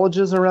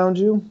colleges around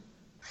you?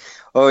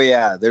 Oh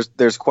yeah,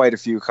 there's quite a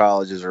few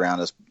colleges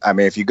around us. I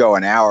mean, if you go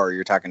an hour,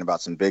 you're talking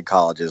about some big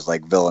colleges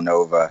like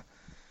Villanova.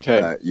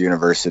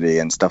 University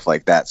and stuff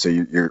like that. So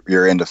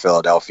you're into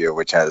Philadelphia,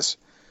 which has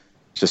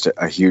just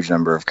a huge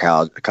number of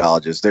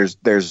colleges.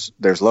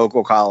 There's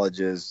local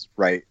colleges,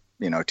 right?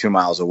 2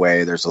 miles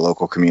away. There's a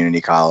local community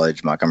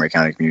college, Montgomery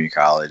County Community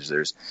College.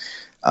 There's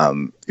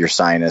your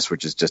Sinus,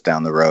 which is just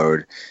down the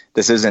road.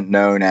 This isn't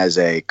known as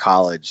a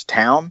college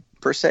town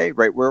per se,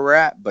 right where we're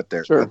at, but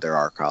there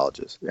are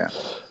colleges. Yeah.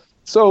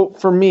 So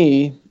for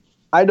me,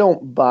 I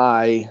don't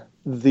buy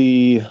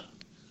the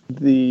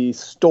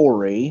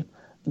story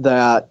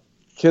that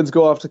kids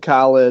go off to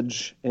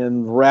college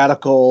and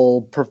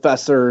radical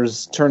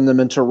professors turn them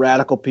into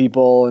radical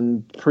people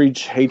and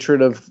preach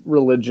hatred of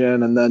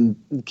religion, and then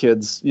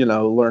kids,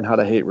 learn how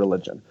to hate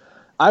religion.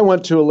 I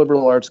went to a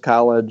liberal arts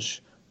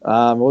college.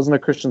 It wasn't a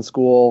Christian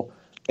school,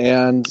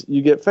 and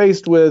you get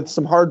faced with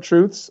some hard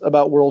truths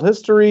about world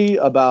history,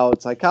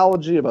 about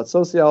psychology, about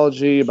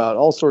sociology, about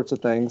all sorts of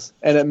things,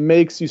 and it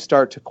makes you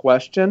start to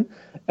question.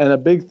 And a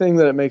big thing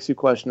that it makes you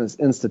question is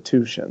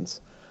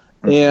institutions.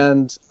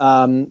 And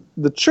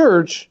the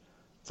church,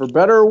 for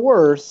better or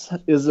worse,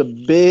 is a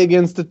big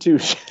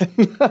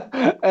institution.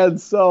 And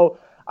so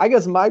I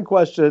guess my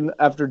question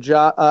after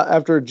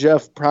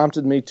Jeff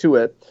prompted me to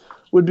it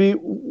would be,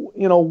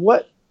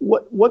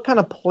 what kind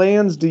of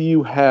plans do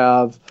you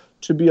have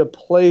to be a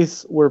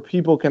place where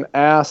people can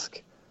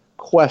ask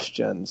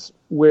questions,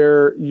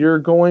 where you're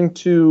going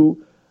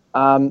to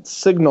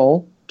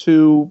signal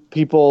to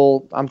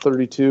people, I'm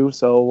 32,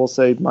 so we'll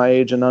say my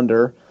age and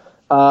under,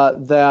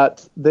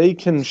 that they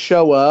can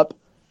show up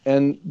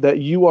and that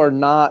you are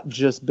not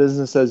just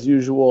business as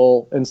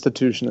usual,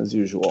 institution as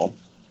usual?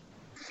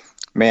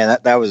 Man,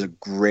 that was a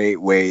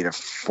great way to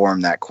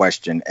form that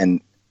question.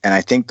 And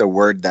I think the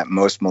word that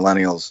most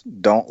millennials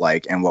don't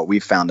like, and what we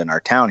found in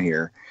our town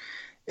here,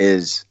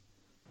 is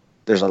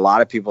there's a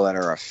lot of people that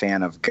are a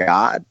fan of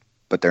God,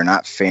 but they're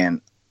not a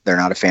fan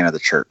of the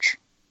church.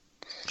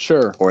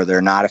 Sure. Or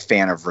they're not a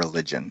fan of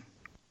religion.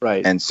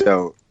 Right. And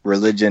so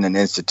religion and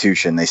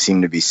institution, they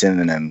seem to be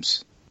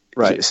synonyms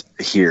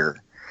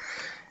here.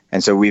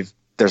 And so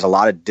there's a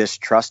lot of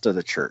distrust of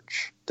the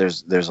church.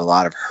 There's a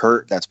lot of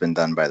hurt that's been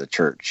done by the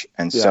church.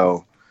 And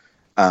so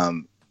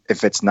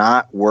if it's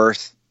not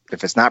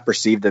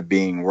perceived as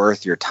being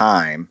worth your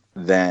time,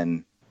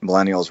 then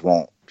millennials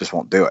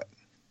won't do it.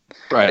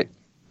 Right.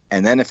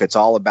 And then if it's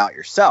all about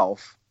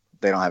yourself,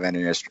 they don't have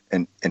any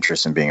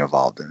interest in being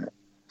involved in it.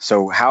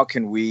 So how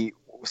can we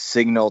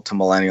signal to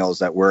millennials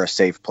that we're a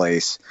safe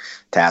place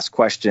to ask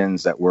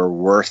questions, that we're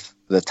worth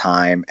the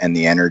time and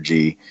the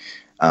energy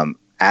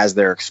as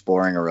they're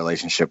exploring a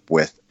relationship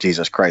with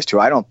Jesus Christ, who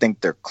I don't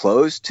think they're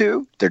closed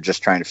to. They're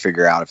just trying to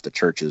figure out if the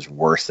church is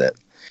worth it.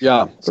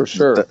 Yeah, for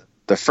sure.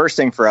 the first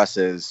thing for us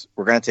is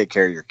we're going to take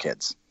care of your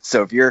kids.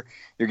 So if you're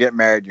getting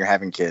married, you're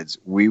having kids,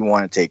 we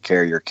want to take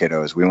care of your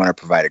kiddos. We want to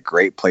provide a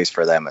great place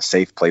for them, a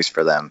safe place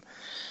for them.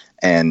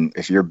 And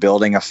if you're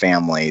building a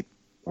family,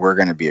 we're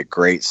going to be a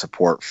great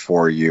support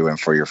for you and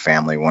for your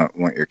family. We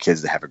want your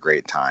kids to have a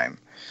great time.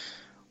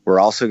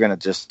 We're also going to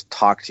just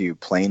talk to you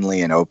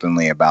plainly and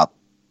openly about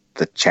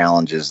the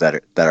challenges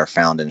that are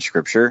found in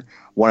Scripture.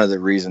 One of the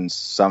reasons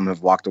some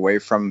have walked away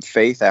from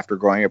faith after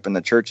growing up in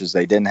the church is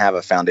they didn't have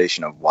a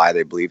foundation of why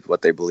they believed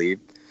what they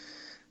believed.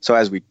 So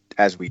as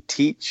we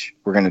teach,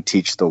 we're going to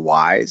teach the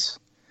whys.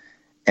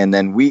 And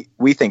then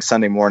we think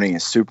Sunday morning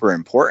is super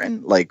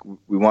important. Like,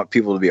 we want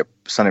people to be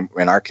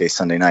in our case,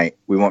 Sunday night,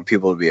 we want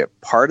people to be a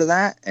part of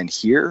that and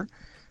hear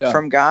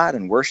from God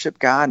and worship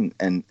God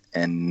and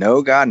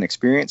know God and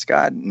experience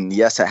God. And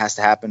yes, that has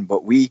to happen,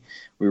 but we've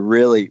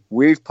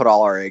put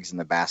all our eggs in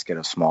the basket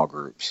of small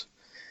groups.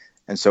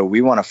 And so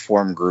we want to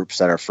form groups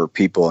that are for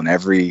people in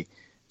every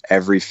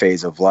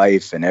phase of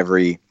life and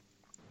every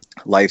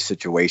life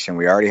situation.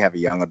 We already have a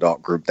young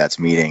adult group that's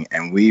meeting,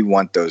 and we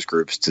want those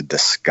groups to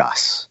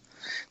discuss,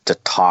 to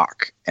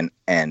talk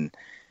and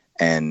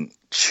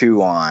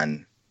chew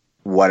on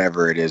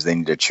whatever it is they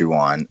need to chew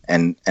on,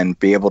 and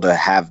be able to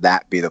have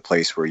that be the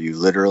place where you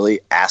literally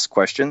ask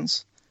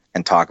questions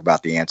and talk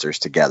about the answers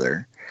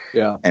together.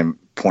 Yeah. And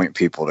point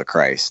people to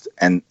Christ.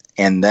 And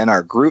then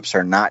our groups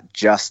are not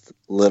just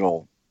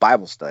little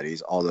Bible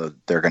studies, although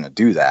they're going to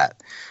do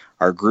that.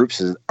 Our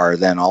groups are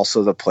then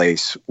also the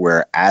place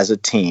where, as a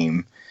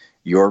team,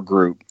 your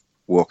group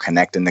will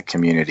connect in the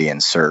community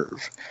and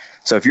serve.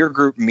 So if your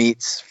group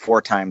meets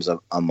 4 times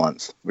a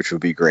month, which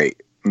would be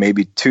great,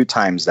 maybe 2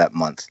 times that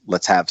month,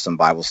 let's have some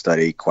Bible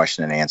study,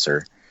 question and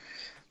answer.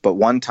 But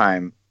one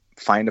time,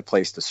 find a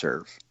place to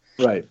serve.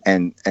 Right.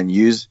 And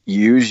use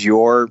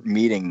your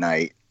meeting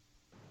night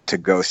to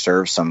go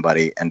serve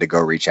somebody and to go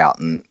reach out.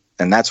 And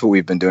that's what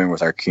we've been doing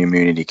with our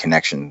community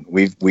connection.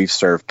 We've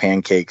served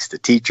pancakes to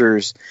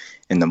teachers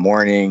in the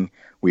morning.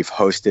 We've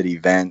hosted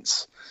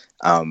events.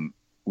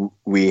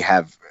 We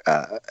have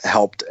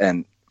helped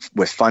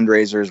with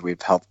fundraisers.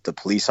 We've helped the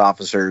police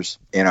officers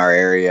in our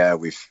area.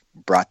 We've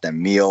brought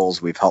them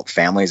meals. We've helped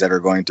families that are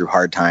going through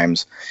hard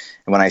times.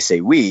 And when I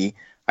say we,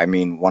 I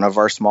mean one of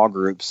our small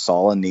groups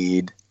saw a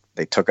need.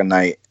 They took a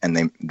night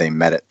and they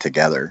met it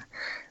together.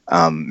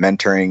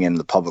 Mentoring in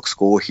the public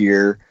school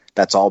here,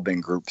 that's all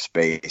been groups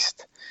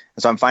based.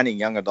 And so I'm finding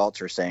young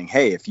adults are saying,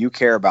 hey, if you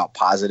care about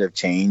positive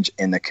change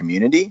in the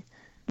community,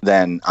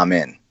 then I'm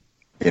in,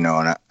 and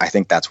I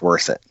think that's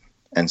worth it.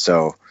 And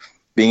so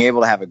being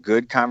able to have a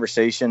good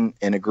conversation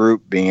in a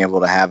group, being able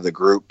to have the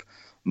group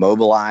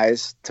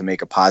mobilize to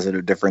make a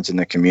positive difference in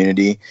the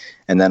community.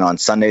 And then on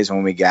Sundays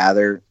when we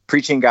gather,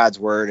 preaching God's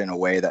word in a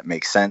way that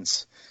makes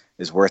sense,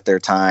 is worth their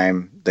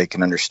time, they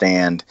can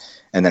understand,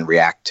 and then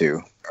react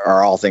to,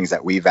 are all things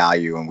that we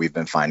value, and we've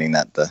been finding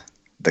that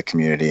the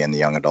community and the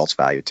young adults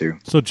value too.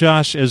 So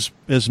Josh, as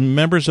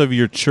members of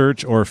your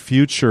church or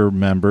future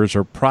members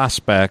or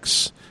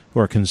prospects who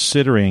are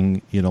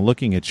considering,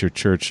 looking at your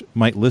church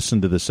might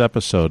listen to this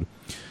episode,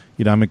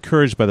 I'm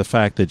encouraged by the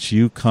fact that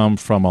you come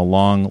from a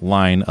long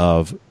line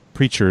of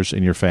preachers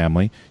in your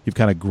family. You've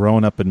kind of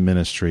grown up in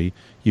ministry.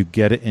 You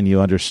get it and you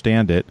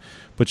understand it.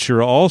 But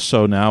you're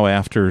also now,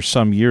 after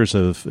some years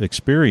of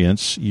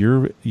experience,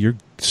 you're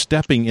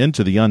stepping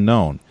into the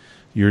unknown.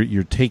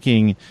 You're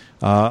taking,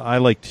 I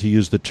like to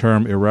use the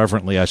term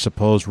irreverently, I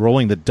suppose,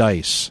 rolling the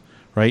dice,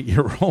 right?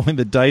 You're rolling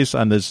the dice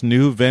on this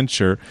new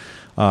venture,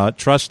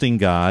 trusting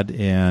God,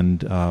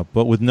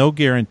 but with no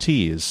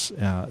guarantees.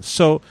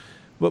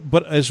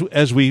 But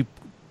as we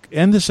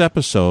end this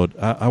episode,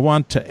 I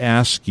want to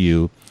ask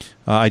you,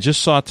 I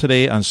just saw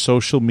today on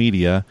social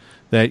media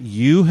that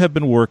you have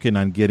been working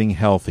on getting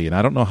healthy. And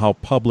I don't know how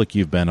public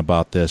you've been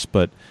about this,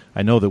 but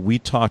I know that we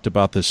talked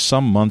about this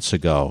some months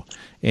ago.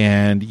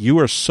 And you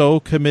are so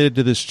committed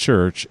to this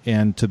church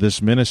and to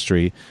this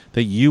ministry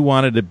that you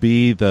wanted to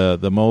be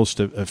the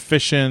most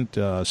efficient,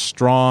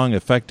 strong,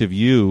 effective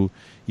you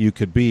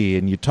could be.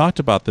 And you talked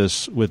about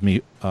this with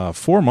me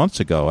 4 months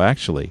ago,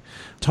 actually.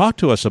 Talk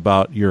to us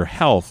about your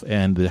health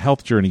and the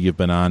health journey you've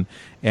been on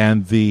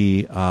and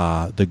the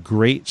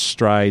great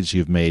strides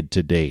you've made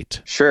to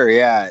date. Sure,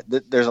 yeah.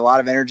 There's a lot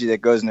of energy that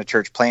goes into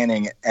church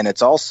planning, and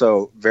it's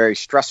also very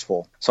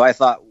stressful. So I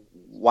thought,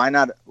 why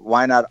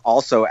not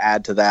also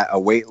add to that a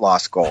weight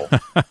loss goal,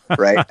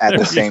 right, at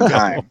the same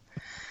time?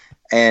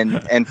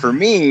 And for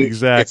me,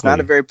 exactly. It's not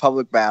a very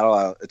public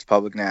battle. It's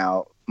public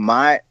now.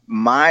 My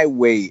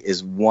weight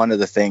is one of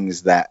the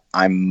things that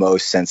I'm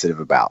most sensitive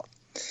about.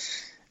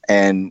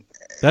 And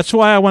that's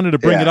why I wanted to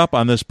bring it up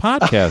on this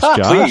podcast,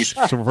 Josh.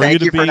 Please. So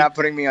Thank you for not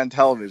putting me on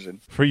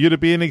television. For you to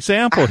be an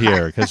example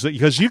here,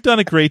 because you've done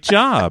a great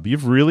job. You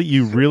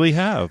really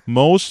have.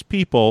 Most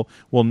people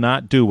will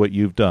not do what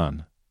you've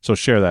done. So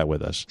share that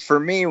with us. For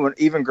me,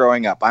 even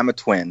growing up, I'm a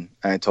twin,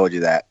 and I told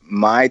you that.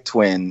 My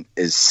twin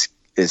is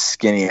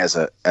skinny as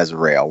a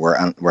rail.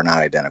 We're not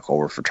identical.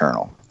 We're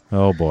fraternal.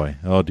 Oh boy.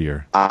 Oh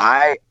dear.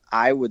 I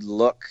would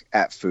look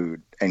at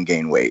food and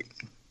gain weight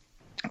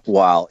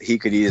while he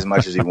could eat as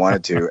much as he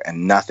wanted to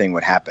and nothing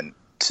would happen.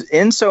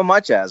 In so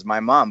much as my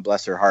mom,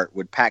 bless her heart,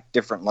 would pack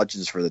different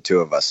lunches for the two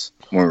of us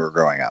when we were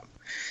growing up.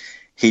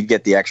 He'd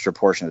get the extra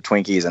portion of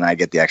Twinkies and I'd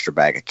get the extra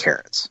bag of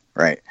carrots.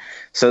 Right.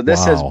 So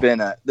this has been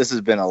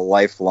a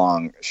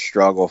lifelong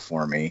struggle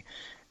for me.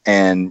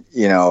 And,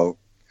 you know,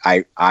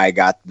 I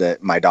got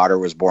my daughter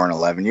was born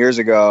 11 years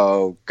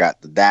ago,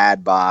 got the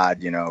dad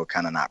bod, you know,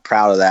 kind of not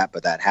proud of that,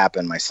 but that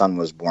happened. My son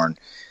was born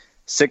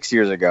 6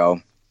 years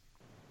ago.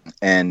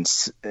 And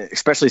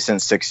especially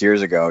since 6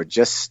 years ago,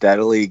 just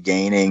steadily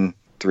gaining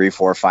 3,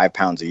 4, 5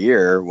 pounds a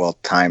year. Well,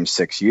 times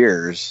 6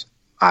 years,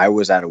 I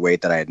was at a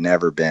weight that I had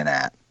never been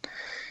at.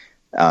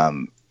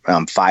 I'm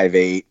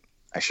 5'8".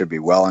 I should be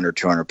well under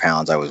 200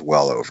 pounds. I was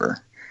well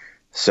over.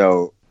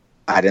 So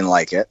I didn't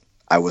like it.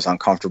 I was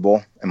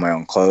uncomfortable in my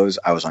own clothes.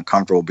 I was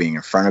uncomfortable being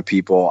in front of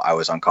people. I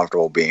was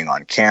uncomfortable being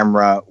on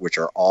camera, which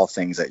are all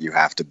things that you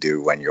have to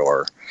do when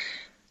you're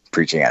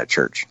preaching at a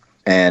church.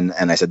 And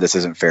I said, this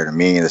isn't fair to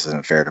me. This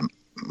isn't fair to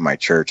my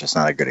church. It's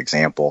not a good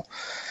example.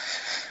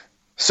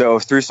 So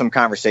through some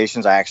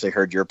conversations, I actually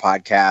heard your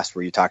podcast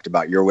where you talked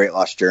about your weight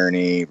loss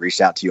journey,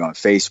 reached out to you on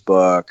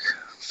Facebook,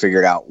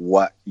 figured out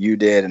what you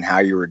did and how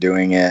you were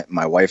doing it.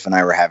 My wife and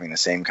I were having the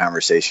same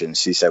conversation.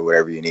 She said,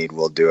 whatever you need,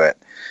 we'll do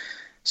it.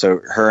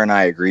 So her and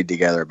I agreed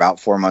together about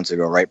 4 months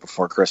ago, right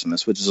before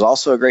Christmas, which is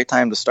also a great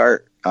time to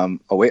start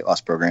a weight loss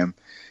program,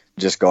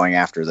 just going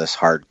after this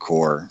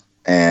hardcore.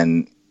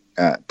 And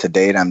to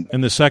date, I'm...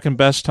 And the second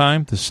best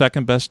time to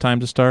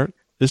start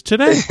is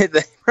today.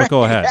 Right,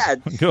 go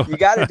ahead. Yeah, you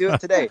got to do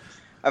it today.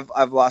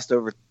 I've lost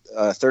over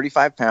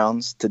 35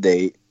 pounds to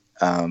date.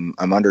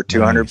 I'm under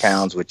 200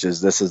 pounds,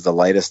 this is the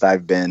lightest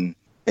I've been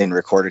in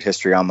recorded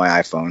history on my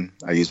iPhone.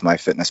 I use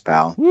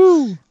MyFitnessPal.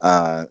 Woo!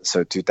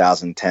 So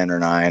 2010 or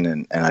 9,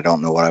 and I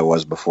don't know what I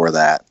was before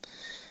that.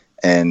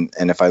 And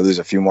if I lose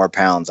a few more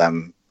pounds,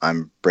 I'm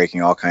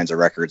breaking all kinds of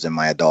records in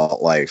my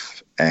adult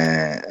life.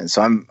 And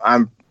so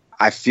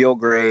I feel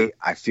great.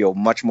 I feel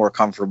much more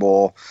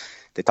comfortable.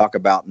 They talk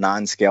about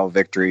non-scale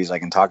victories. I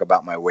can talk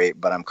about my weight,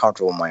 but I'm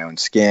comfortable in my own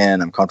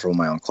skin. I'm comfortable in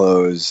my own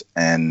clothes.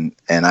 And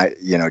I,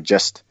 you know,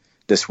 just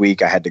this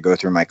week I had to go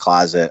through my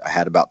closet. I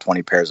had about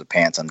 20 pairs of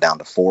pants. I'm down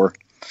to 4.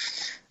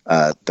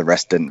 The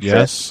rest didn't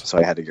fit, so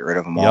I had to get rid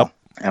of them all.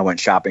 I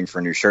went shopping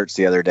for new shirts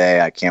the other day.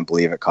 I can't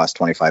believe it cost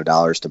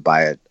 $25 to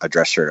buy a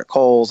dress shirt at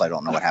Kohl's. I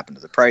don't know what happened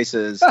to the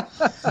prices,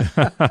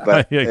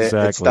 but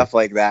it's stuff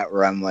like that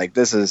where I'm like,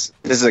 this is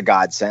a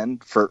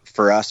godsend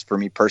for us. For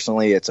me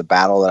personally, it's a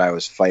battle that I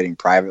was fighting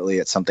privately.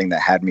 It's something that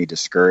had me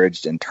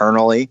discouraged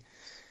internally,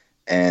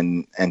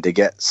 and to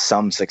get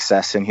some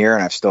success in here.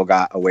 And I've still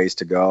got a ways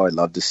to go. I'd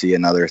love to see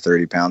another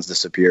 30 pounds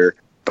disappear.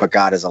 But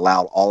God has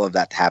allowed all of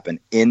that to happen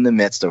in the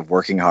midst of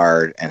working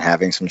hard and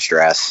having some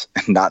stress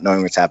and not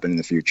knowing what's happening in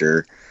the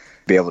future,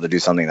 be able to do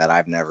something that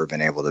I've never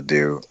been able to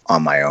do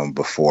on my own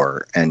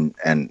before. And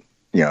you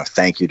know,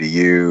 thank you to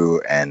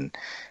you and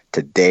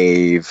to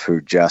Dave,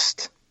 who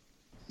just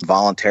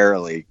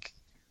voluntarily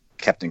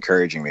kept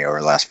encouraging me over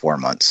the last 4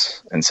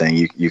 months and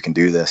saying, you can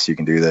do this, you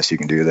can do this, you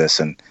can do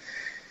this.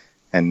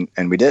 And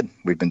we did.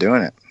 We've been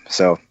doing it.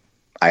 So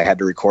I had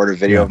to record a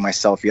video of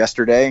myself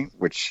yesterday,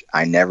 which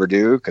I never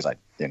do because I,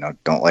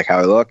 don't like how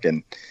I look,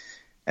 and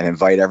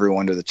invite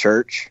everyone to the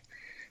church,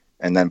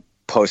 and then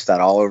post that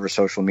all over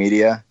social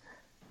media.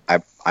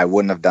 I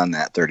wouldn't have done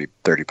that 30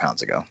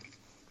 pounds ago.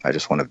 I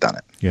just wouldn't have done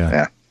it.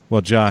 Yeah.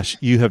 Well, Josh,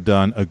 you have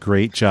done a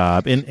great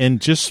job.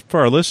 And just for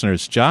our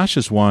listeners, Josh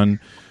is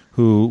one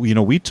who,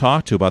 we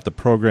talked to about the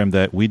program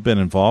that we'd been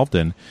involved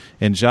in.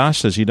 And Josh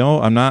says,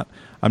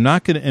 I'm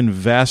not going to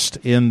invest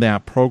in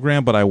that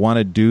program, but I want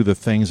to do the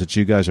things that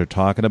you guys are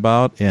talking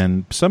about.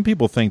 And some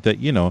people think that,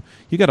 you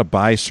got to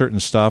buy certain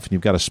stuff and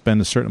you've got to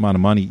spend a certain amount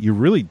of money. You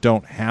really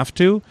don't have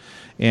to.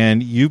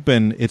 And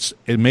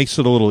it makes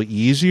it a little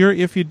easier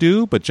if you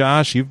do. But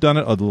Josh, you've done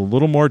it a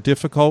little more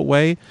difficult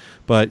way,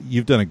 but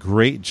you've done a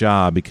great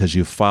job because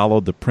you've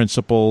followed the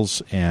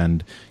principles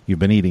and you've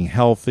been eating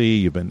healthy.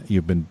 You've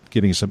been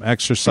getting some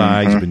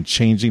exercise. You've been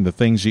changing the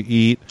things you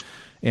eat.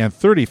 And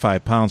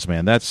 35 pounds,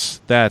 man,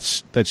 that's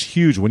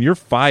huge. When you're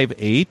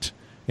 5'8"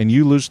 and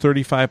you lose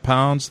 35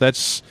 pounds,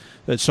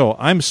 so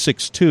I'm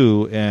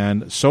 6'2",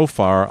 and so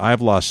far I've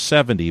lost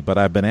 70, but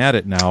I've been at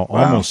it now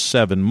almost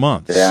 7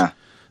 months. Yeah.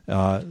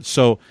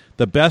 So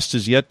the best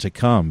is yet to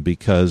come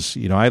because,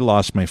 I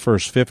lost my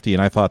first 50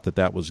 and I thought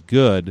that was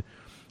good.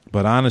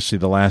 But honestly,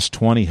 the last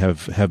 20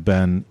 have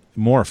been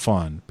more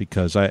fun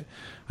because I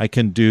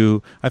think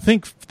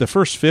the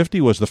first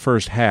 50 was the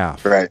first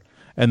half. Right.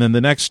 And then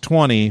the next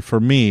 20 for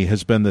me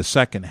has been the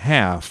second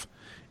half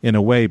in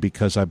a way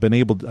because I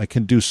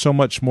can do so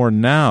much more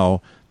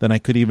now than I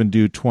could even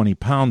do 20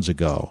 pounds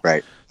ago.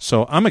 Right.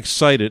 So I'm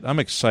excited. I'm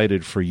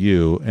excited for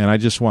you. And I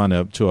just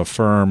want to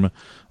affirm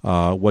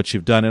what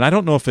you've done. And I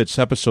don't know if it's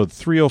episode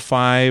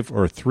 305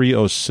 or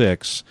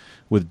 306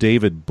 with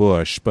David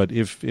Bush, but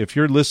if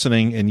you're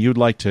listening and you'd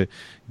like to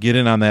get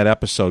in on that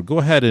episode, go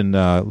ahead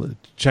and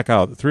check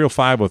out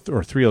 305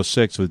 or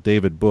 306 with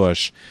David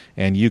Bush,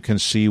 and you can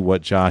see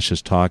what Josh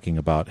is talking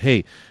about.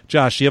 Hey,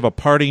 Josh, you have a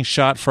parting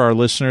shot for our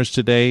listeners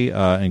today,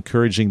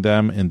 encouraging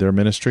them in their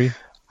ministry?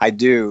 I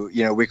do.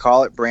 We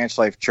call it Branch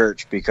Life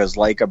Church because,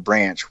 like a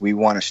branch, we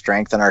want to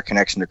strengthen our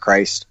connection to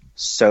Christ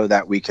so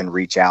that we can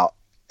reach out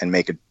and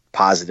make a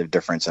positive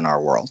difference in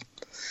our world.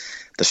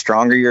 The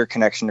stronger your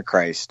connection to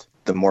Christ,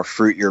 the more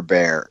fruit you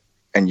bear,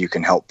 and you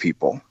can help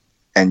people,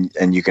 and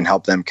you can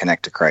help them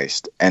connect to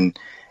Christ. And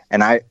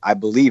I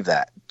believe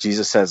that.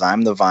 Jesus says,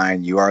 I'm the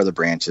vine, you are the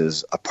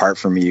branches. Apart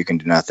from me, you can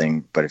do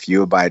nothing. But if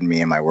you abide in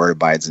me and my word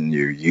abides in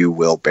you, you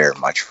will bear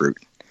much fruit.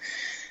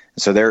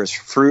 So there is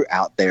fruit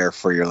out there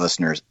for your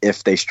listeners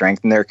if they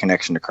strengthen their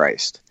connection to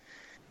Christ.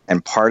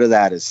 And part of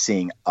that is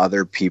seeing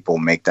other people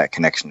make that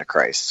connection to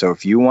Christ. So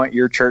if you want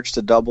your church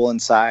to double in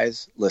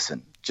size,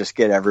 listen, just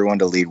get everyone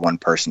to lead one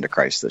person to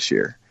Christ this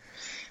year.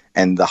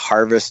 And the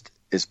harvest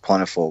is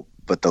plentiful,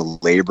 but the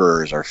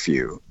laborers are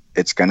few.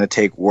 It's going to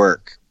take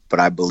work, but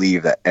I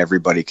believe that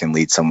everybody can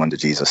lead someone to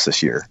Jesus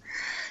this year.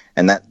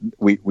 And that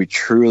we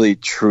truly,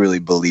 truly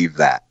believe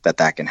that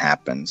can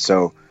happen.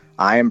 So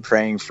I am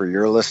praying for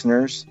your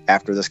listeners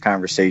after this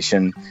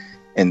conversation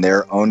in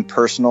their own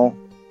personal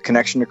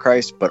connection to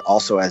Christ, but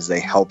also as they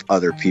help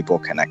other people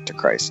connect to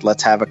Christ.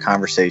 Let's have a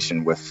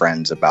conversation with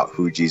friends about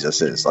who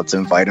Jesus is. Let's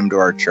invite them to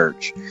our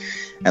church,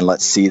 and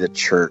let's see the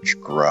church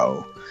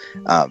grow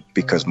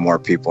because more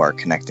people are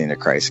connecting to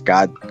Christ.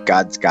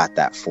 God's got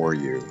that for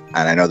you,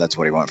 and I know that's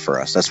what he wants for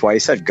us. That's why he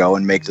said, go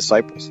and make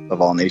disciples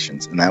of all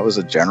nations, and that was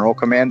a general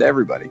command to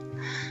everybody.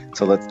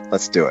 So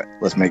let's do it.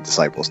 Let's make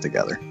disciples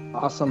together.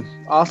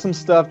 Awesome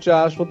stuff,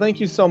 Josh. Well, thank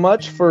you so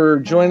much for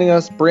joining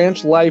us.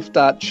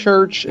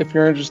 branchlife.church. If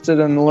you're interested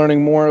in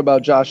learning more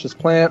about Josh's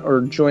plant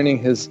or joining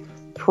his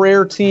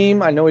prayer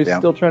team, I know he's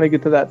still trying to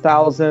get to that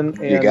 1,000.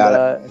 And you got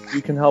it. If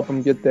you can help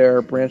him get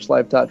there,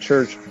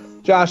 branchlife.church.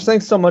 Josh,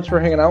 thanks so much for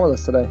hanging out with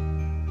us today.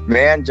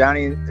 Man,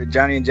 Johnny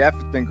and Jeff,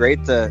 it's been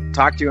great to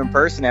talk to you in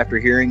person after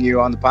hearing you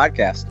on the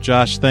podcast.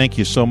 Josh, thank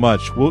you so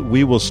much.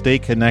 We will stay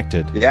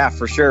connected. Yeah,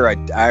 for sure.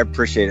 I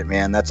appreciate it,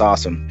 man. That's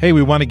awesome. Hey,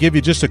 we want to give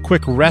you just a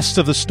quick rest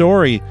of the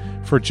story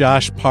for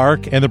Josh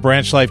Park and the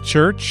Branch Life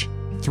Church.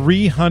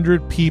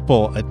 300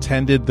 people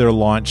attended their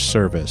launch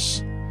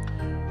service.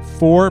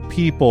 4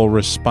 people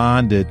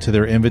responded to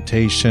their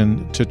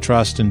invitation to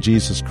trust in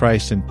Jesus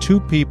Christ, and 2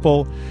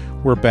 people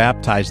were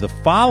baptized. The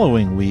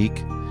following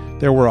week,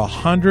 there were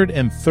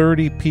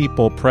 130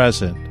 people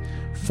present,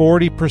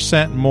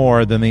 40%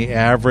 more than the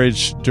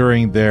average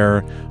during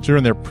their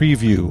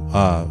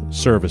preview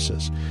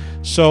services.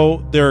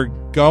 So they're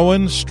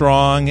going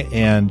strong,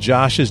 and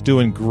Josh is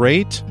doing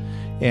great,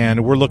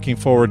 and we're looking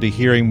forward to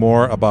hearing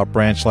more about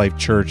Branch Life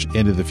Church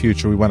into the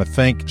future. We want to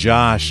thank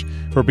Josh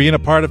for being a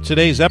part of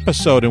today's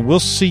episode, and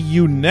we'll see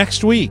you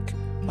next week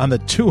on the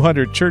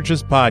 200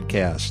 Churches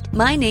podcast.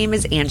 My name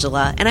is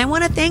Angela, and I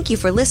want to thank you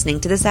for listening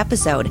to this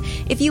episode.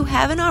 If you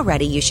haven't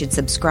already, you should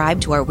subscribe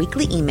to our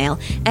weekly email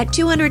at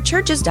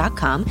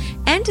 200churches.com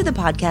and to the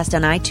podcast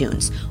on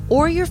iTunes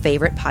or your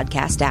favorite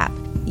podcast app.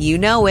 You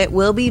know it.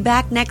 We'll be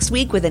back next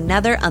week with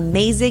another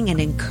amazing and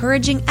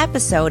encouraging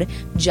episode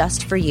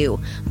just for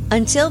you.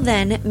 Until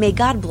then, may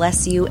God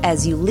bless you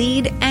as you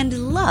lead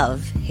and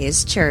love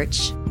His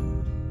church.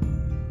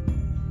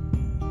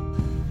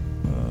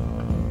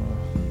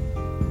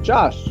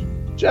 Josh,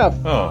 Jeff.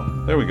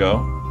 Oh, there we go.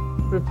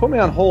 Put me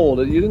on hold.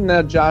 You didn't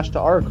add Josh to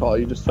our call.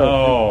 You just started.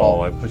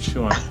 Oh, I put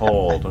you on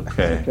hold.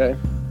 Okay. Okay.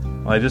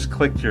 Well, I just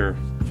clicked your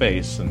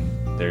face,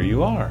 and there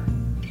you are.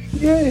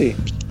 Yay.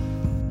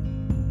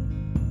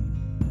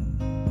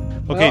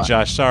 Okay,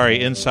 Josh,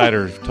 sorry,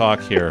 insider talk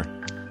here.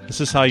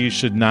 This is how you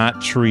should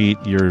not treat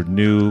your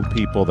new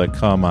people that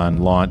come on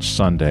launch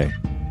Sunday.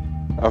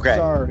 Okay.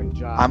 Sorry,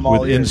 Josh. I'm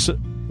all ears.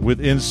 With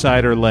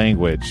insider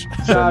language.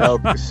 So no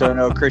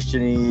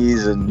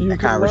Christianese and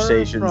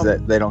conversations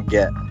that they don't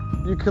get.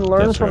 You can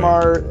learn from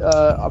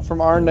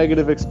our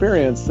negative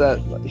experience that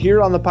here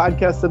on the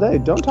podcast today,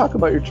 don't talk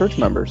about your church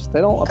members.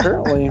 They don't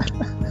apparently.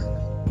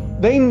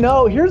 They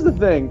know. Here's the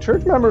thing.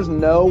 Church members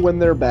know when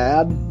they're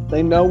bad.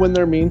 They know when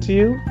they're mean to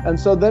you. And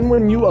so then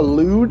when you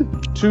allude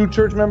to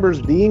church members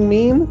being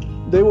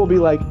mean, they will be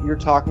like, you're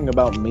talking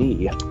about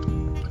me.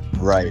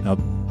 Right. Now,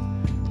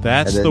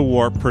 that's the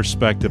warped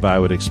perspective I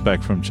would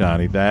expect from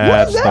Johnny.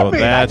 That's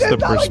the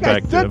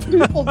perspective.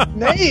 Like people's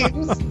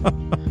names.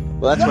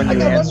 Well, that's when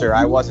you answer.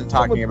 I wasn't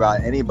talking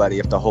about anybody.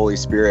 If the Holy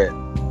Spirit,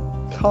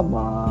 come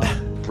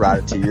on, brought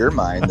it to your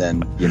mind,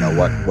 then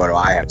what do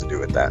I have to do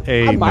with that?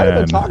 Amen. I might have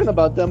been talking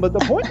about them, but the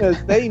point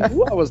is, they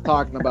knew I was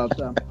talking about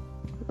them.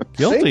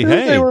 Guilty. They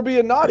knew they were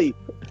being naughty.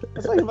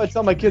 It's like if I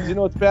tell my kids,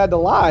 it's bad to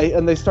lie,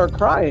 and they start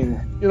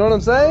crying. You know what I'm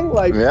saying?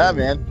 Like, yeah,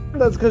 man.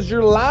 That's because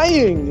you're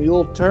lying, you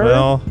little turd.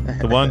 Well,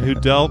 the one who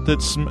dealt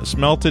it,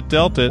 smelt it,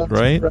 dealt it,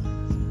 right?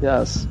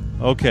 Yes.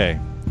 Okay.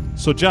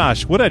 So,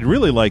 Josh, what I'd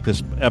really like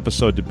this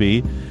episode to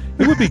be,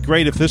 it would be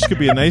great if this could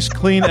be a nice,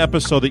 clean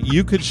episode that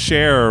you could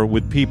share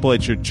with people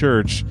at your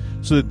church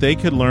so that they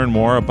could learn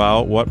more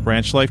about what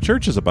Branch Life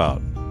Church is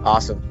about.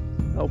 Awesome.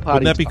 No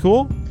potty Wouldn't that be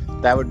cool?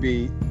 That would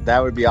be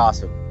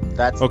awesome.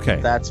 That's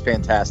okay. That's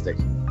fantastic.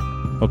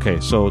 Okay,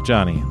 so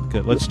Johnny,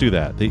 let's do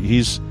that.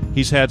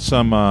 He's had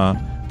some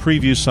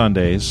preview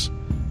Sundays.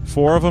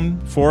 4 of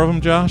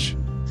them, Josh?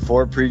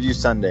 4 preview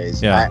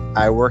Sundays. Yeah.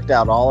 I worked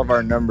out all of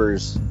our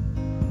numbers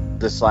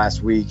this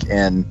last week,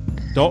 and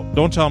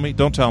Don't tell me.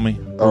 We're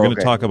going to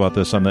okay. talk about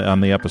this on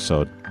the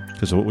episode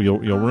because you'll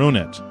ruin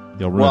it.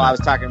 I was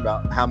talking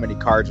about how many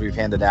cards we've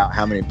handed out,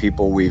 how many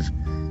people we've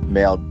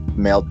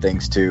mailed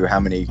things to, how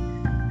many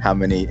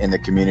in the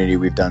community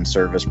we've done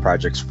service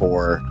projects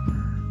for,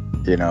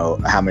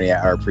 how many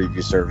at our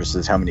preview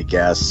services, how many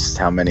guests,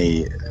 how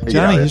many.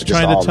 Johnny, he's just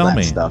trying to all tell that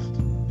me. stuff.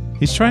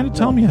 He's trying to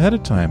tell me ahead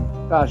of time.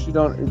 Gosh, you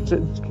don't.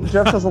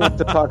 Jeff doesn't like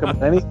to talk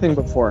about anything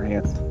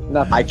beforehand.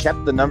 Nothing. I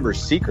kept the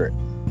numbers secret.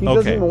 He doesn't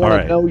Okay, even all want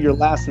right. to know your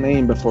last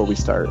name before we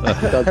start. He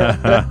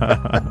doesn't.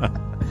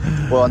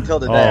 Well, until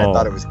today, I Oh.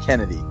 thought it was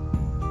Kennedy.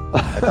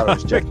 I thought it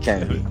was Jeff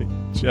Kennedy.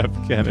 Jeff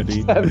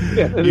Kennedy.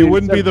 Kennedy. You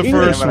wouldn't be the Jeff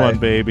first Kennedy. one,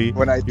 baby.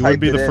 When I You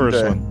wouldn't be typed the it first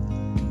into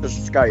one. the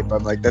Skype,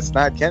 I'm like, that's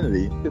not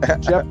Kennedy.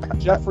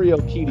 It's Jeffrey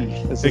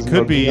O'Keefe. This It is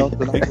could be.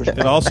 Irish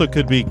It also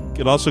could be.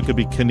 It also could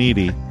be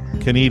Kennedy.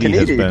 Kennedy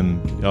has Kennedy.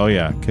 been. Oh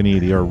yeah,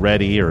 Kennedy or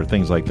Reddy or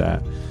things like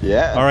that.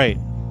 Yeah. All right.